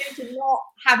do not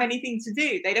have anything to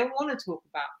do. They don't want to talk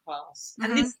about class.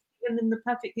 And this is giving them the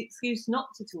perfect excuse not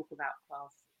to talk about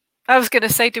class. I was going to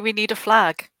say, do we need a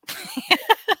flag?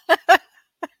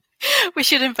 We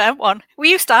should invent one.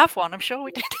 We used to have one. I'm sure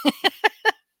we did.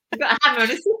 We've got a hammer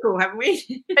and a sickle, haven't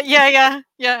we? Yeah.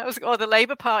 It was, or the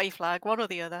Labour Party flag, one or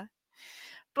the other.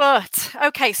 But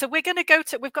okay, so we've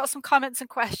got some comments and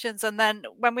questions, and then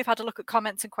when we've had a look at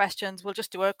comments and questions, we'll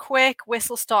just do a quick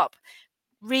whistle stop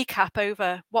recap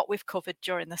over what we've covered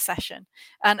during the session,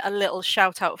 and a little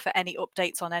shout out for any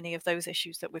updates on any of those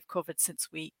issues that we've covered since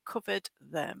we covered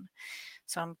them.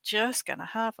 So I'm just going to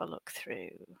have a look through.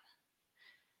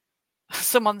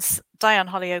 Diane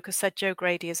Hollyoak said Jo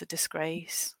Grady is a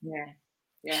disgrace.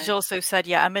 Yeah. She's also said,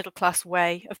 a middle-class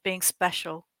way of being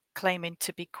special, claiming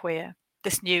to be queer.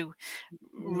 This new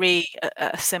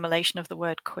re-assimilation of the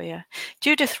word queer.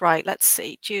 Judith Wright, let's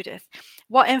see. Judith,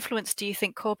 what influence do you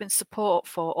think Corbyn's support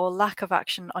for or lack of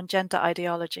action on gender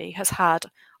ideology has had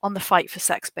on the fight for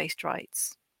sex-based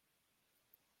rights?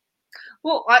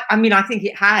 Well, I mean, I think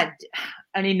it had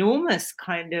an enormous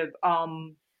kind of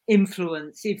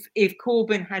influence. If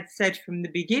Corbyn had said from the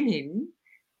beginning,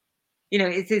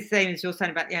 it's the same as you're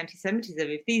saying about the anti-Semitism.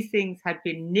 If these things had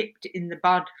been nipped in the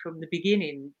bud from the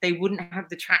beginning, they wouldn't have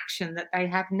the traction that they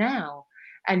have now.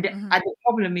 And the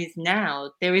problem is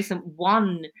now there isn't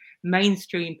one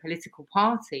mainstream political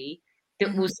party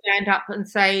that will stand up and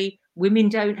say women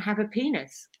don't have a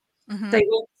penis. They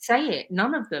won't say it,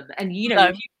 none of them. And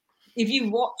if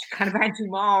you watch kind of Andrew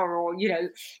Marr or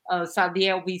some of the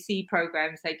LBC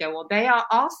programs they go on, they are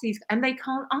asked these and they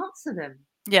can't answer them.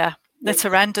 Yeah, it's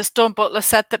horrendous. Dawn Butler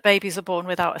said that babies are born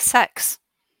without a sex.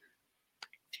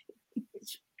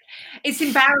 It's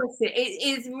embarrassing.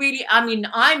 It is really. I mean,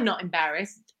 I'm not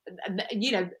embarrassed.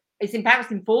 It's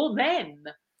embarrassing for them.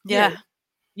 Yeah.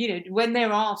 When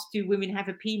they're asked, do women have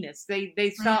a penis? They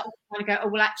start trying to go, oh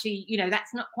well, actually,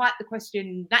 that's not quite the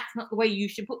question. That's not the way you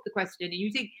should put the question. And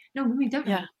you think, no, women don't.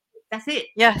 Yeah. That's it.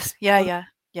 Yes. Yeah.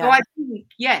 So I think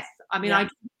yes. I mean, I do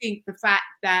think the fact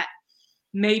that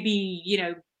maybe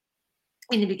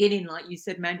in the beginning, like you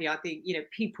said, Mandy, I think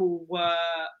people were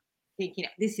thinking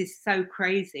this is so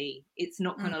crazy, it's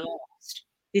not going to last.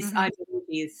 This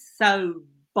ideology is so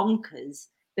bonkers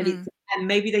that and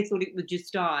maybe they thought it would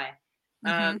just die.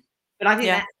 But I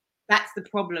think that's the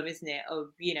problem, isn't it? Of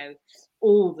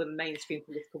all the mainstream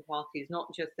political parties,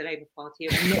 not just the Labour Party.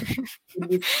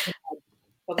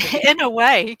 In a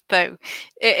way, though,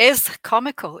 it is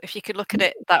comical if you could look at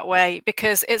it that way,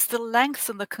 because it's the lengths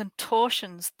and the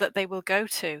contortions that they will go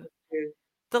to.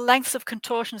 The lengths of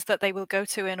contortions that they will go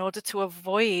to in order to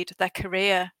avoid their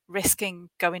career risking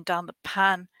going down the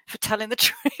pan for telling the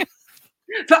truth.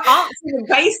 For answering the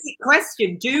basic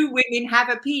question, do women have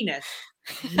a penis?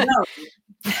 No.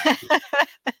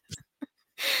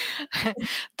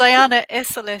 Diana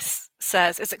Isilis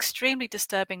says, it's extremely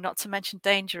disturbing, not to mention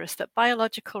dangerous, that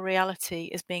biological reality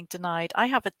is being denied. I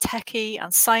have a techie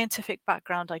and scientific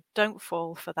background. I don't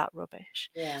fall for that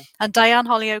rubbish. Yeah. And Diane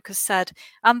Hollyoak has said,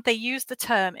 and they use the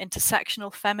term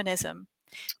intersectional feminism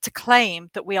to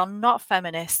claim that we are not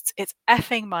feminists. It's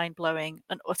effing mind-blowing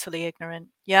and utterly ignorant.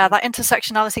 Yeah, that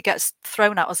intersectionality gets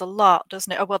thrown at us a lot,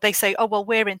 doesn't it? Oh, well, they say, oh, well,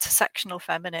 we're intersectional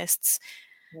feminists.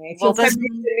 Yeah, if your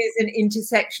feminism isn't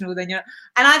intersectional, then you're.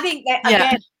 And I think that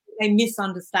again, they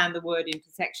misunderstand the word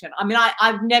intersection. I mean,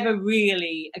 I've never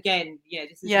really, again,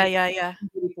 this is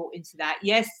really brought into that.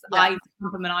 Yes, I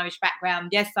come from an Irish background.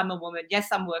 Yes, I'm a woman. Yes,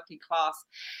 I'm working class.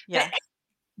 Yeah,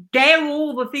 they're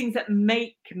all the things that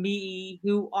make me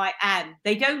who I am.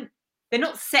 They're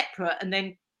not separate and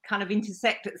then kind of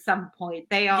intersect at some point.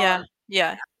 They are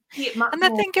And the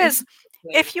thing is,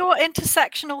 if your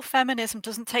intersectional feminism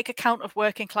doesn't take account of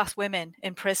working class women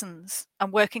in prisons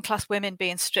and working class women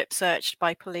being strip searched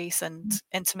by police and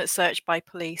intimate searched by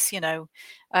police,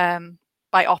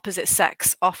 by opposite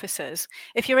sex officers,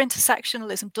 if your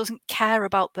intersectionalism doesn't care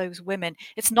about those women,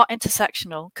 it's not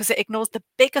intersectional because it ignores the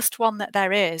biggest one that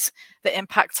there is that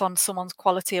impacts on someone's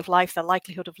quality of life, their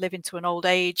likelihood of living to an old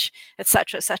age,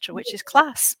 etc., which is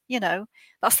class.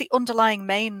 That's the underlying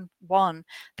main one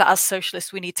that as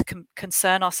socialists we need to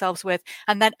concern ourselves with,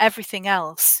 and then everything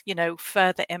else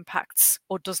further impacts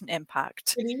or doesn't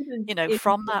impact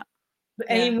from that.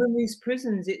 In women's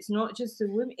prisons, it's not just the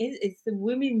women, it's the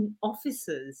women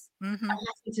officers having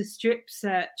to strip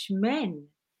search men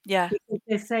because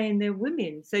they're saying they're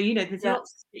women. So there's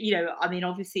lots, I mean,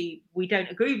 obviously we don't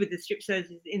agree with the strip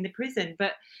searches in the prison,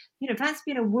 but that's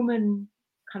been a woman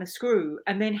kind of screw,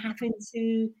 and then having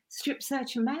to strip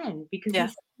search a man because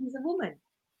he's a woman.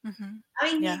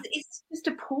 I mean, it's just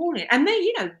appalling. And then,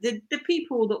 the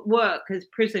people that work as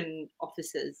prison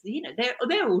officers,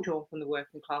 they're all drawn from the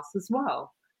working class as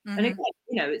well. And again,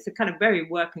 it's a kind of very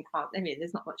working class. I mean,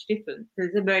 there's not much difference.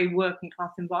 There's a very working class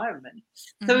environment.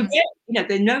 So again,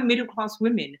 there's no middle class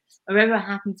women who ever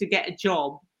happen to get a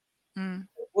job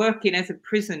working as a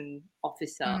prison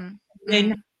officer, then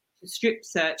to strip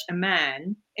search a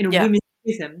man in a women's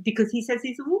prison because he says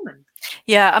he's a woman.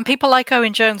 Yeah, and people like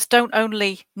Owen Jones don't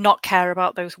only not care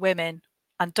about those women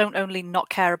and don't only not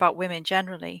care about women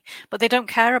generally, but they don't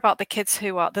care about the kids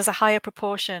there's a higher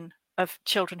proportion of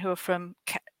children who are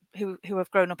who have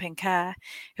grown up in care,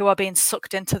 who are being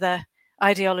sucked into their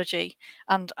ideology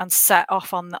and set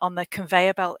off on the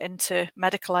conveyor belt into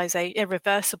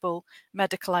irreversible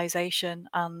medicalization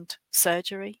and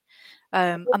surgery.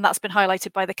 And that's been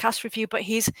highlighted by the Cass review, but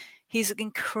he's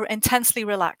intensely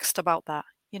relaxed about that.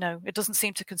 It doesn't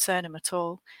seem to concern him at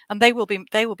all. And they will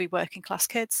be working class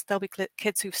kids. They'll be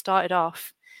kids who've started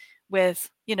off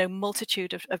with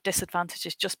multitude of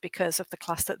disadvantages just because of the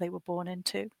class that they were born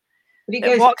into.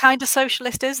 What kind of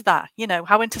socialist is that?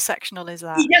 How intersectional is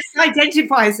that? He just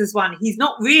identifies as one. He's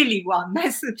not really one.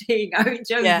 That's the thing. Owen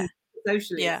Jones is a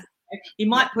socialist. Yeah. He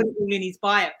might put it all in his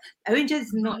bio. Owen Jones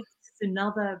is not just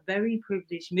another very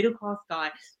privileged middle class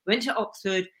guy. Went to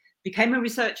Oxford, became a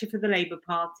researcher for the Labour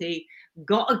Party,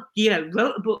 wrote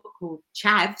a book called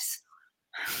Chavs,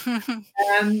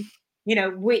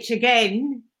 which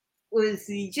again was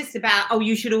just about,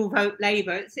 you should all vote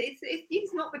Labour.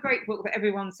 It's not the great book that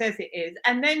everyone says it is.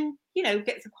 And then,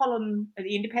 gets a column at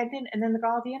the Independent and then the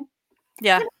Guardian.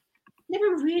 Yeah.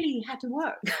 Never really had to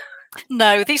work.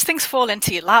 No, these things fall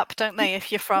into your lap, don't they?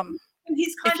 If you're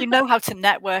if you know how to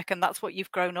network and that's what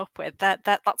you've grown up with,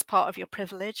 that's part of your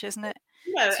privilege, isn't it?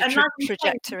 And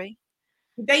trajectory.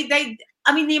 I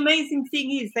mean, the amazing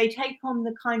thing is they take on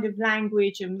the kind of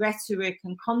language and rhetoric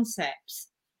and concepts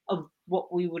of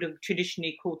what we would have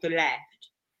traditionally called the left,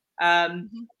 and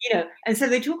so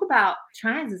they talk about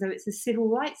trans as though it's a civil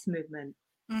rights movement.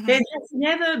 There has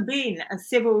never been a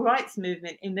civil rights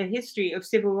movement in the history of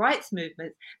civil rights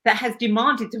movements that has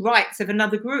demanded the rights of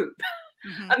another group.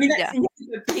 I mean, that's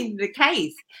never been the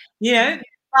case,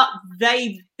 but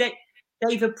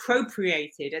they've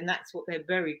appropriated, and that's what they're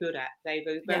very good at. They're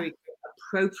very good at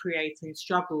appropriating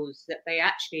struggles that they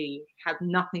actually have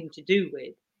nothing to do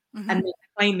with, and they're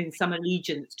claiming some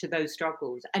allegiance to those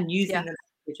struggles and using the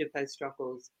language of those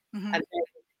struggles, and then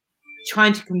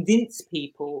trying to convince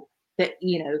people that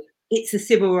it's a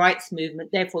civil rights movement,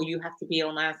 therefore you have to be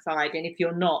on our side, and if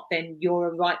you're not, then you're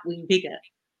a right-wing bigot.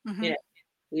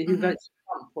 Who votes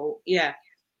for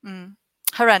Trump?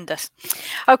 Horrendous.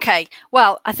 Okay,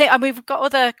 well, I think we've got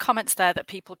other comments there that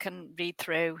people can read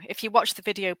through. If you watch the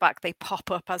video back, they pop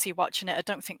up as you're watching it. I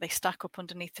don't think they stack up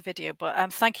underneath the video,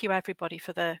 but thank you everybody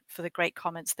for the great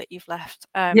comments that you've left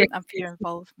and for your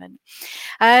involvement.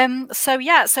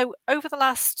 So over the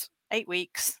last 8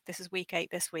 weeks, this is week 8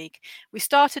 this week, we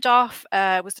started off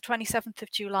was the 27th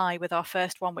of July with our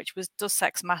first one, which was Does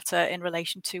Sex Matter in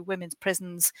relation to women's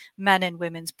prisons, men in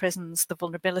women's prisons, the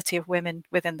vulnerability of women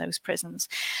within those prisons,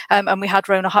 and we had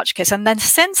Rona Hotchkiss. And then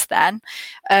since then,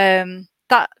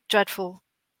 that dreadful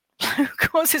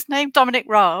what's his name, Dominic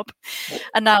Raab,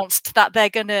 announced that they're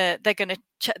gonna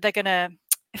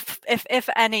if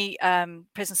any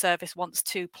prison service wants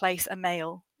to place a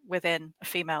male within a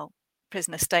female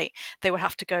prison estate, they would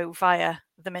have to go via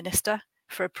the minister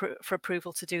for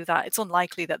approval to do that. It's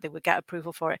unlikely that they would get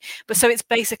approval for it, but so it's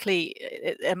basically,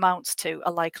 it amounts to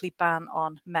a likely ban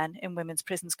on men in women's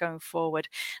prisons going forward.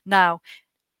 Now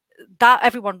that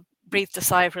everyone breathed a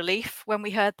sigh of relief when we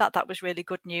heard that. That was really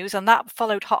good news. And that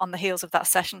followed hot on the heels of that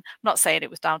session. I'm not saying it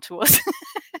was down to us.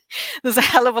 There's a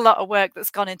hell of a lot of work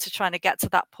that's gone into trying to get to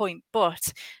that point.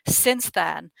 But since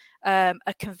then,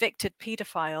 a convicted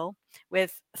paedophile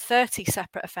with 30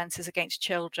 separate offences against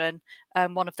children,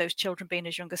 one of those children being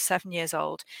as young as 7 years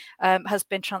old, has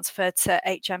been transferred to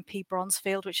HMP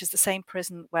Bronzefield, which is the same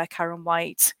prison where Karen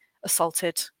White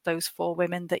assaulted those 4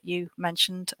 women that you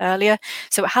mentioned earlier.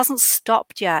 So it hasn't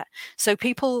stopped yet. So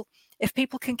if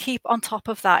people can keep on top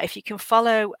of that, if you can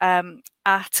follow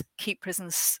at Keep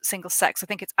Prisons Single Sex, I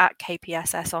think it's at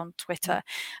KPSS on Twitter,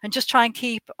 and just try and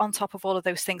keep on top of all of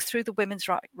those things through the Women's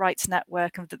Rights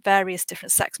Network and the various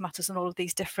different sex matters and all of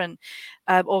these different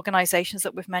organisations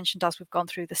that we've mentioned as we've gone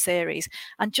through the series,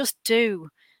 and just do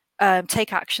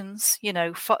take actions.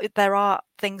 There are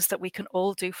things that we can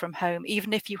all do from home.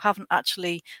 Even if you haven't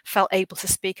actually felt able to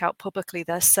speak out publicly,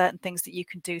 there's certain things that you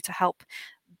can do to help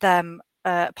them.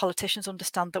 Politicians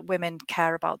understand that women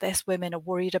care about this, women are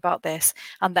worried about this,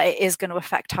 and that it is going to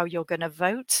affect how you're going to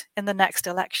vote in the next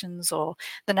elections or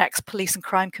the next police and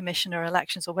crime commissioner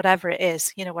elections or whatever it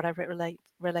is, whatever it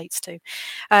relates to.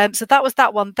 So that was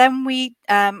that one. Then we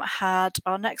had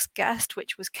our next guest,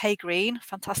 which was Kay Green,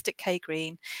 fantastic Kay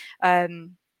Green,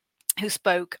 who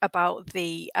spoke about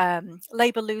the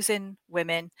Labour losing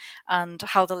women and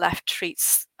how the left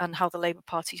treats and how the Labour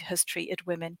Party has treated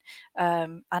women,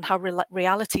 and how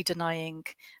reality denying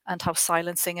and how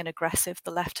silencing and aggressive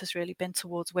the left has really been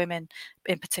towards women,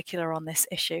 in particular on this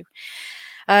issue.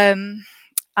 And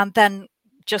then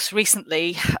just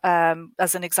recently,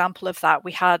 as an example of that,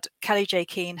 we had Kellie J.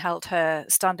 Keane held her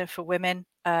Stand Up for Women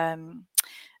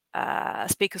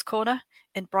Speaker's Corner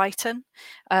in Brighton,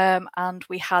 and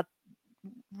we had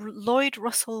Lloyd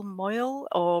Russell Moyle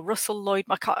or Russell Lloyd,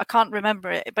 I can't remember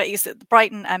it, but he's the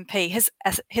Brighton MP.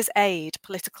 His aide,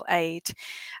 political aide,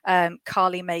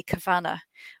 Carly May Kavanagh,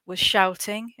 was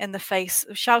shouting at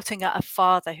a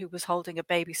father who was holding a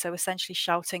baby. So essentially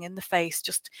shouting in the face,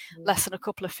 just less than a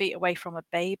couple of feet away from a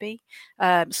baby,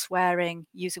 swearing,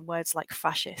 using words like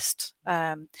fascist,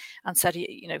 and said,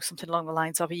 something along the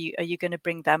lines of, are you going to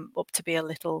bring them up to be a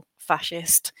little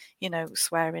fascist,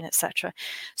 swearing, etc.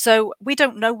 So we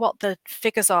don't know what the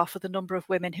figures are for the number of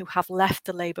women who have left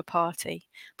the Labour Party,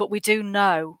 but we do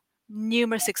know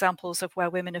numerous examples of where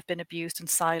women have been abused and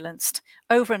silenced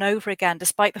over and over again,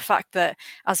 despite the fact that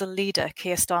as a leader,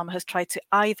 Keir Starmer has tried to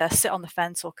either sit on the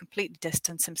fence or completely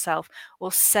distance himself,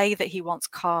 or say that he wants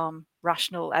calm,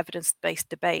 rational, evidence-based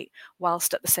debate,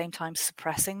 whilst at the same time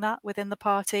suppressing that within the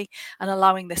party and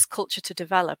allowing this culture to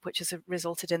develop, which has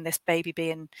resulted in this baby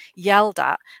being yelled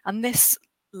at. And this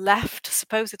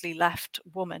supposedly left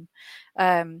woman,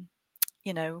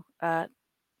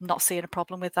 not seeing a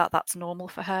problem with that. That's normal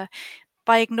for her.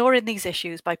 By ignoring these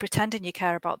issues, by pretending you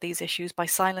care about these issues, by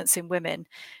silencing women,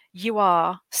 you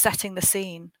are setting the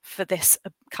scene for this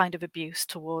kind of abuse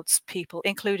towards people,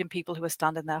 including people who are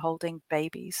standing there holding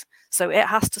babies. So it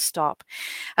has to stop.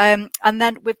 And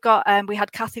then we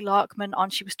had Kathy Larkman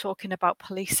on. She was talking about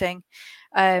policing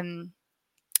and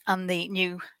the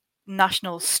new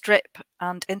national strip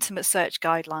and intimate search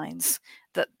guidelines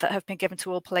that have been given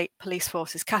to all police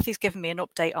forces. Kathy's given me an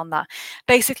update on that.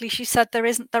 Basically, she said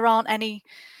there aren't any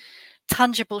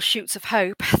tangible shoots of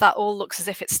hope. That all looks as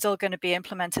if it's still going to be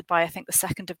implemented by, I think, the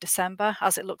 2nd of December,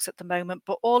 as it looks at the moment.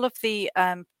 But all of the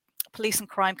police and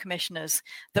crime commissioners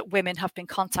that women have been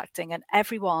contacting, and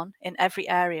everyone in every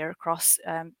area across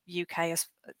UK, as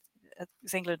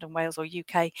England and Wales or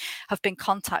UK, have been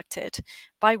contacted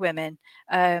by women,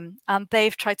 and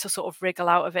they've tried to sort of wriggle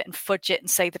out of it and fudge it and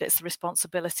say that it's the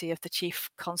responsibility of the chief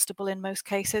constable in most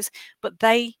cases. But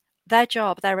their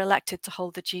job, they're elected to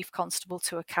hold the chief constable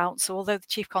to account. So although the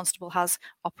chief constable has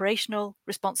operational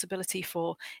responsibility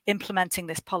for implementing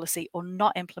this policy or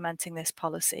not implementing this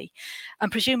policy,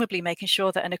 and presumably making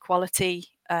sure that an equality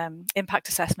impact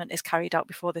assessment is carried out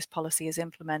before this policy is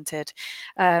implemented,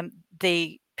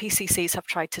 the PCCs have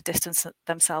tried to distance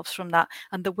themselves from that,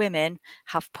 and the women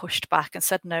have pushed back and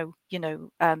said, no,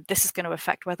 this is going to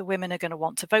affect whether women are going to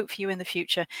want to vote for you in the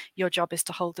future. Your job is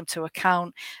to hold them to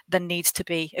account. There needs to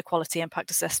be equality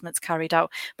impact assessments carried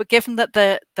out. But given that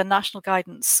the national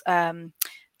guidance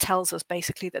tells us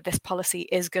basically that this policy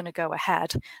is going to go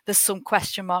ahead, there's some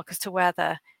question mark as to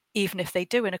whether, even if they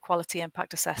do an equality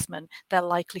impact assessment, they're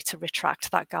likely to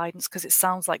retract that guidance, because it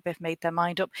sounds like they've made their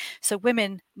mind up. So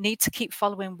women need to keep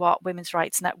following what Women's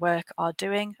Rights Network are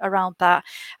doing around that.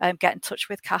 Get in touch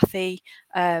with Kathy,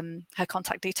 Her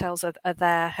contact details are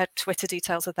there. Her Twitter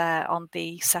details are there on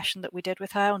the session that we did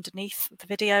with her underneath the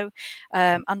video,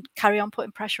 and carry on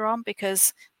putting pressure on,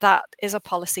 because that is a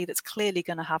policy that's clearly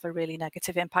going to have a really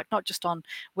negative impact, not just on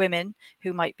women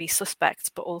who might be suspects,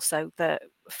 but also the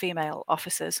female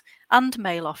officers and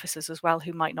male officers as well,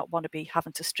 who might not want to be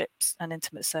having to strip and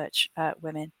intimate search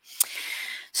women.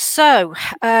 So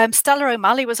Stella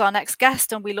O'Malley was our next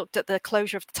guest, and we looked at the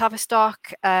closure of the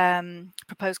Tavistock,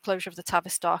 proposed closure of the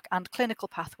Tavistock, and clinical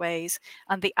pathways,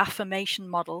 and the affirmation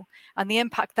model, and the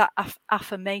impact that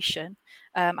affirmation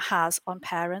has on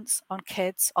parents, on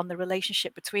kids, on the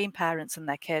relationship between parents and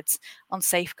their kids, on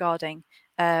safeguarding,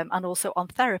 and also on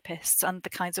therapists and the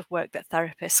kinds of work that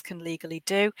therapists can legally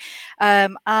do,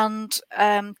 and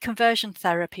conversion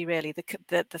therapy, really,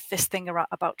 this thing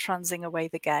about transing away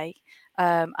the gay,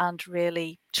 and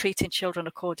really treating children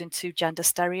according to gender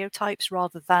stereotypes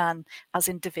rather than as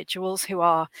individuals who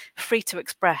are free to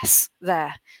express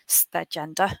their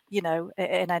gender, you know,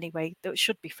 in any way. That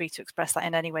should be free to express that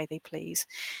in any way they please,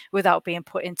 without being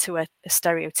put into a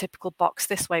stereotypical box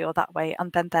this way or that way,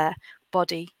 and then their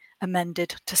body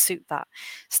amended to suit that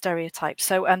stereotype.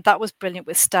 So that was brilliant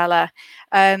with Stella.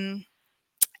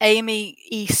 Amy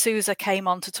E. Souza came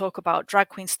on to talk about Drag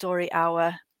Queen Story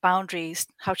Hour, boundaries,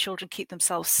 how children keep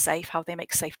themselves safe, how they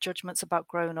make safe judgments about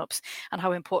grown-ups, and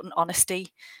how important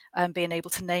honesty and being able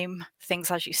to name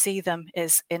things as you see them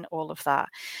is in all of that,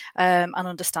 and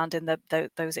understanding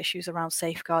those issues around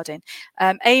safeguarding.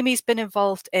 Amy's been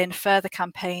involved in further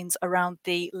campaigns around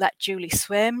the Let Julie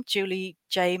Swim. Julie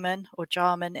Jaman or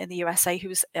Jarman in the USA,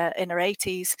 who's in her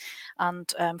 80s,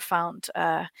 and found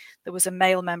there was a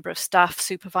male member of staff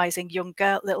supervising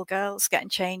little girls getting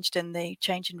changed in the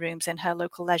changing rooms in her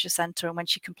local leisure centre, and when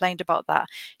she complained about that,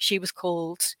 she was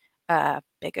called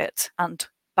bigot and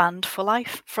banned for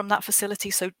life from that facility.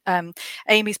 So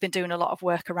Amy's been doing a lot of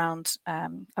work around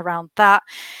that.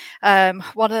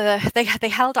 They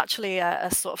held actually a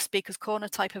sort of speakers corner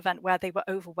type event where they were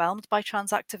overwhelmed by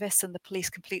trans activists, and the police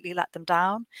completely let them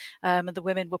down, and the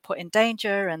women were put in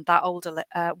danger, and that older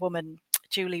woman,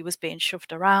 Julie, was being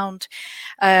shoved around.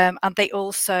 And they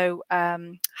also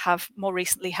have more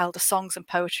recently held a songs and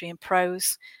poetry and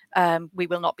prose We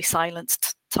Will Not Be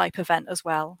Silenced type event as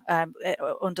well,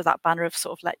 under that banner of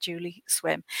sort of Let Julie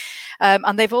Swim.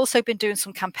 And they've also been doing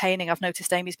some campaigning. I've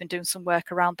noticed Amy's been doing some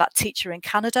work around that teacher in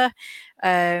Canada.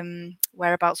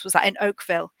 Whereabouts was that? In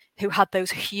Oakville, who had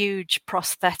those huge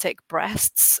prosthetic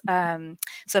breasts.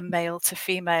 It's a male to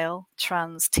female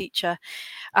trans teacher.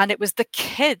 And it was the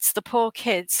kids, the poor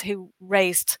kids, who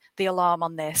raised the alarm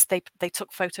on this. They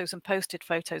took photos and posted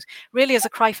photos, really as a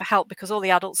cry for help, because all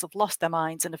the adults have lost their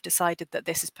minds and have decided that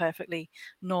this is perfectly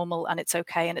normal and it's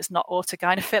okay, and it's not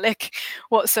autogynephilic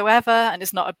whatsoever, and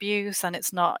it's not abuse, and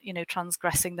it's not, you know,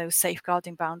 transgressing those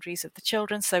safeguarding boundaries of the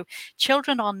children. So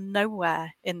children are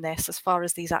nowhere in this as far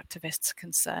as these activists are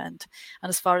concerned, and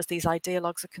as far as these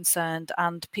ideologues are concerned.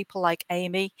 And people like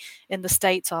Amy in the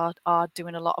States are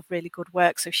doing a lot of really good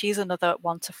work. So she's another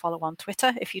one to follow on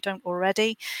Twitter if you don't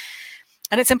already.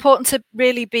 And it's important to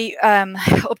really be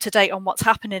up to date on what's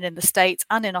happening in the States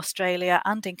and in Australia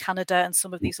and in Canada and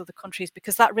some of these other countries,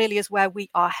 because that really is where we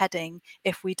are heading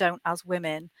if we don't, as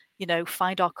women, you know,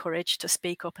 find our courage to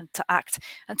speak up and to act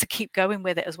and to keep going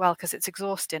with it as well, because it's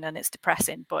exhausting and it's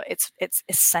depressing, but it's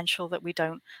essential that we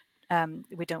don't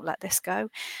let this go. And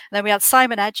then we had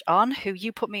Simon Edge on, who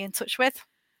you put me in touch with,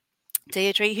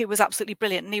 Deirdre, who was absolutely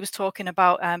brilliant, and he was talking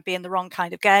about being the wrong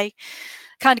kind of gay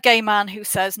man who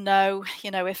says no.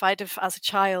 You know, if I'd have, as a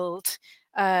child,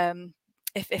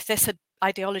 if this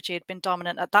ideology had been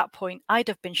dominant at that point, I'd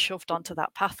have been shoved onto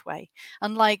that pathway.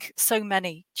 And like so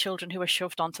many children who are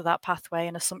shoved onto that pathway,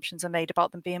 and assumptions are made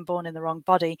about them being born in the wrong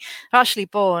body, they're actually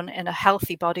born in a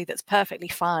healthy body that's perfectly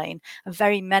fine. And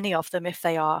very many of them, if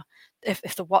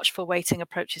the watchful waiting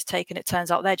approach is taken, it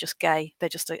turns out they're just gay. They're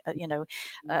just,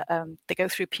 they go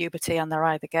through puberty and they're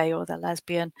either gay or they're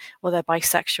lesbian or they're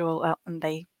bisexual, and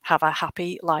they have a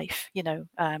happy life, you know,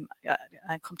 and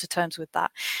come to terms with that.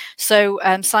 So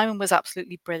Simon was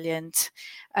absolutely brilliant.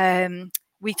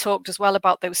 We talked as well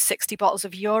about those 60 bottles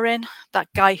of urine, that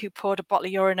guy who poured a bottle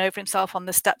of urine over himself on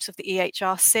the steps of the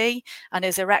EHRC, and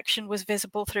his erection was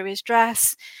visible through his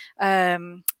dress.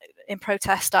 In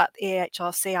protest at the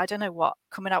EHRC, I don't know what,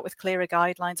 coming out with clearer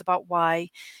guidelines about why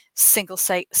single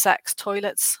sex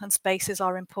toilets and spaces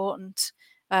are important.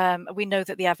 We know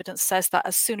that the evidence says that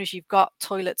as soon as you've got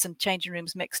toilets and changing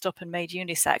rooms mixed up and made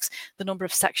unisex, the number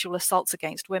of sexual assaults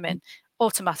against women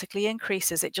automatically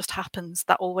increases. It just happens.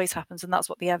 That always happens, and that's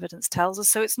what the evidence tells us.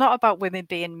 So it's not about women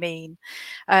being mean,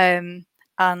 and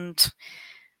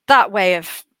that way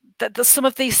of some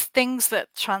of these things that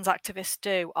trans activists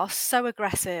do are so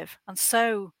aggressive and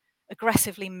so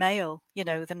aggressively male, you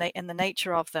know, in the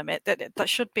nature of them. That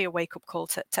should be a wake-up call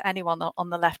to anyone on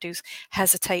the left who's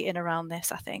hesitating around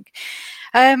this, I think.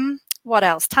 What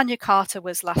else? Tanya Carter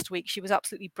was last week. She was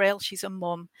absolutely brilliant. She's a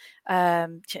mum.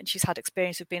 She's had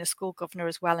experience of being a school governor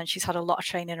as well, and she's had a lot of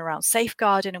training around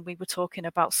safeguarding. And we were talking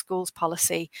about schools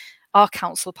policy, our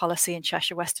council policy in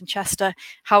Cheshire West and Chester,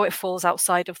 how it falls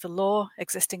outside of the law,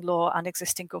 existing law and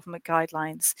existing government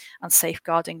guidelines and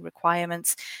safeguarding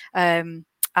requirements,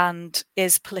 and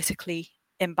is politically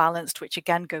imbalanced, which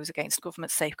again goes against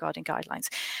government safeguarding guidelines.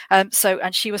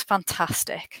 And she was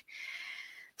fantastic.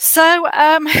 So,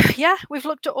 yeah, we've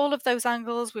looked at all of those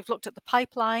angles. We've looked at the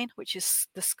pipeline, which is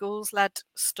the schools-led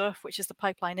stuff, which is the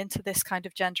pipeline into this kind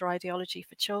of gender ideology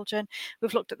for children.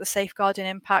 We've looked at the safeguarding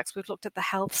impacts. We've looked at the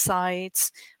health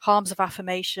sides, harms of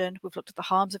affirmation. We've looked at the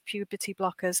harms of puberty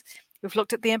blockers. We've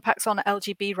looked at the impacts on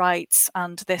LGBT rights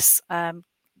and this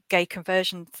gay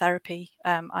conversion therapy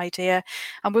idea,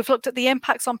 and we've looked at the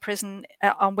impacts on prison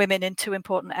on women in two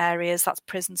important areas, that's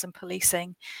prisons and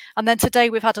policing. And then today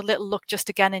we've had a little look just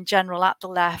again in general at the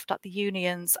left, at the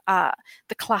unions, at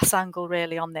the class angle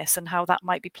really on this, and how that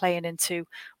might be playing into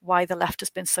why the left has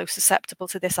been so susceptible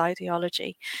to this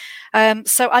ideology.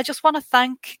 So I just want to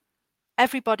thank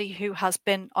everybody who has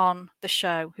been on the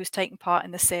show, who's taken part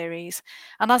in the series.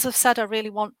 And as I've said, I really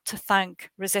want to thank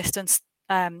Resist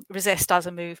as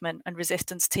a movement and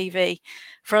Resistance TV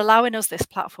for allowing us this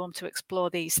platform to explore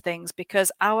these things,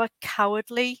 because our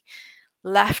cowardly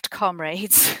left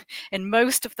comrades in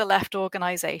most of the left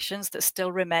organizations that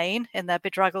still remain in their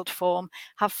bedraggled form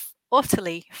have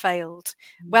utterly failed.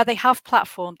 Where they have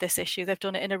platformed this issue, they've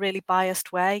done it in a really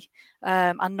biased way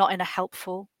and not in a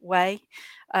helpful way.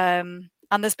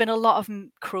 And there's been a lot of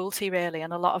cruelty, really,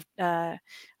 and a lot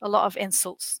of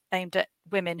insults aimed at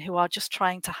women who are just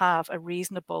trying to have a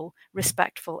reasonable,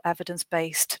 respectful,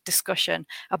 evidence-based discussion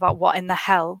about what in the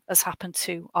hell has happened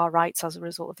to our rights as a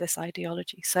result of this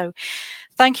ideology. So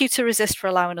thank you to Resist for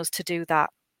allowing us to do that.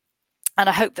 And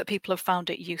I hope that people have found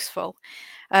it useful.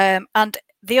 And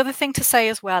the other thing to say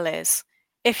as well is,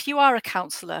 if you are a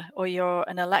councillor or you're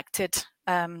an elected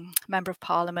member of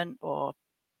parliament or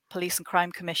police and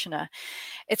crime commissioner,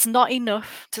 it's not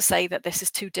enough to say that this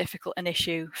is too difficult an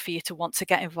issue for you to want to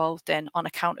get involved in on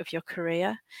account of your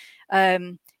career.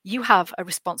 You have a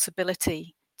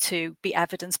responsibility to be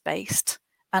evidence-based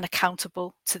and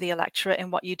accountable to the electorate in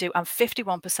what you do. And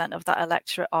 51% of that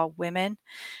electorate are women.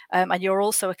 And you're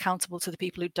also accountable to the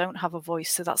people who don't have a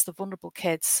voice. So that's the vulnerable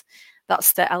kids,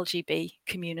 that's the LGBT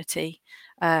community.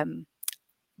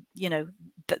 You know,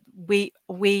 that we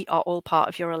are all part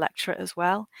of your electorate as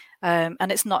well. And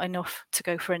it's not enough to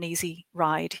go for an easy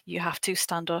ride. You have to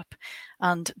stand up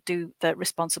and do the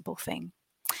responsible thing.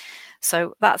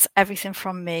 So that's everything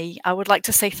from me. I would like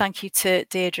to say thank you to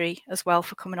Deirdre as well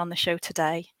for coming on the show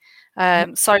today.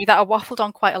 Sorry that I waffled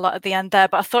on quite a lot at the end there,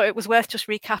 but I thought it was worth just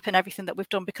recapping everything that we've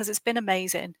done because it's been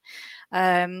amazing.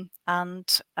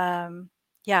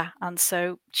 Yeah, and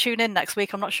so tune in next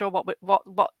week. I'm not sure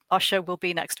what our show will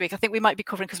be next week. I think we might be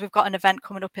covering, because we've got an event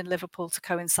coming up in Liverpool to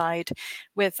coincide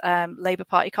with Labour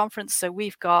Party conference. So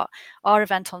we've got our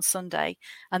event on Sunday,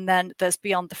 and then there's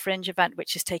Beyond the Fringe event,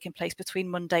 which is taking place between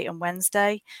Monday and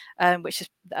Wednesday, which is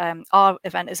our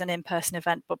event is an in-person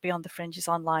event, but Beyond the Fringe is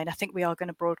online. I think we are going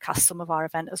to broadcast some of our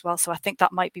event as well. So I think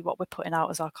that might be what we're putting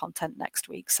out as our content next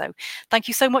week. So thank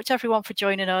you so much, everyone, for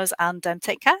joining us, and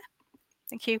take care.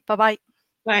 Thank you. Bye-bye.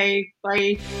 Bye.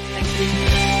 Bye. Thank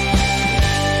you.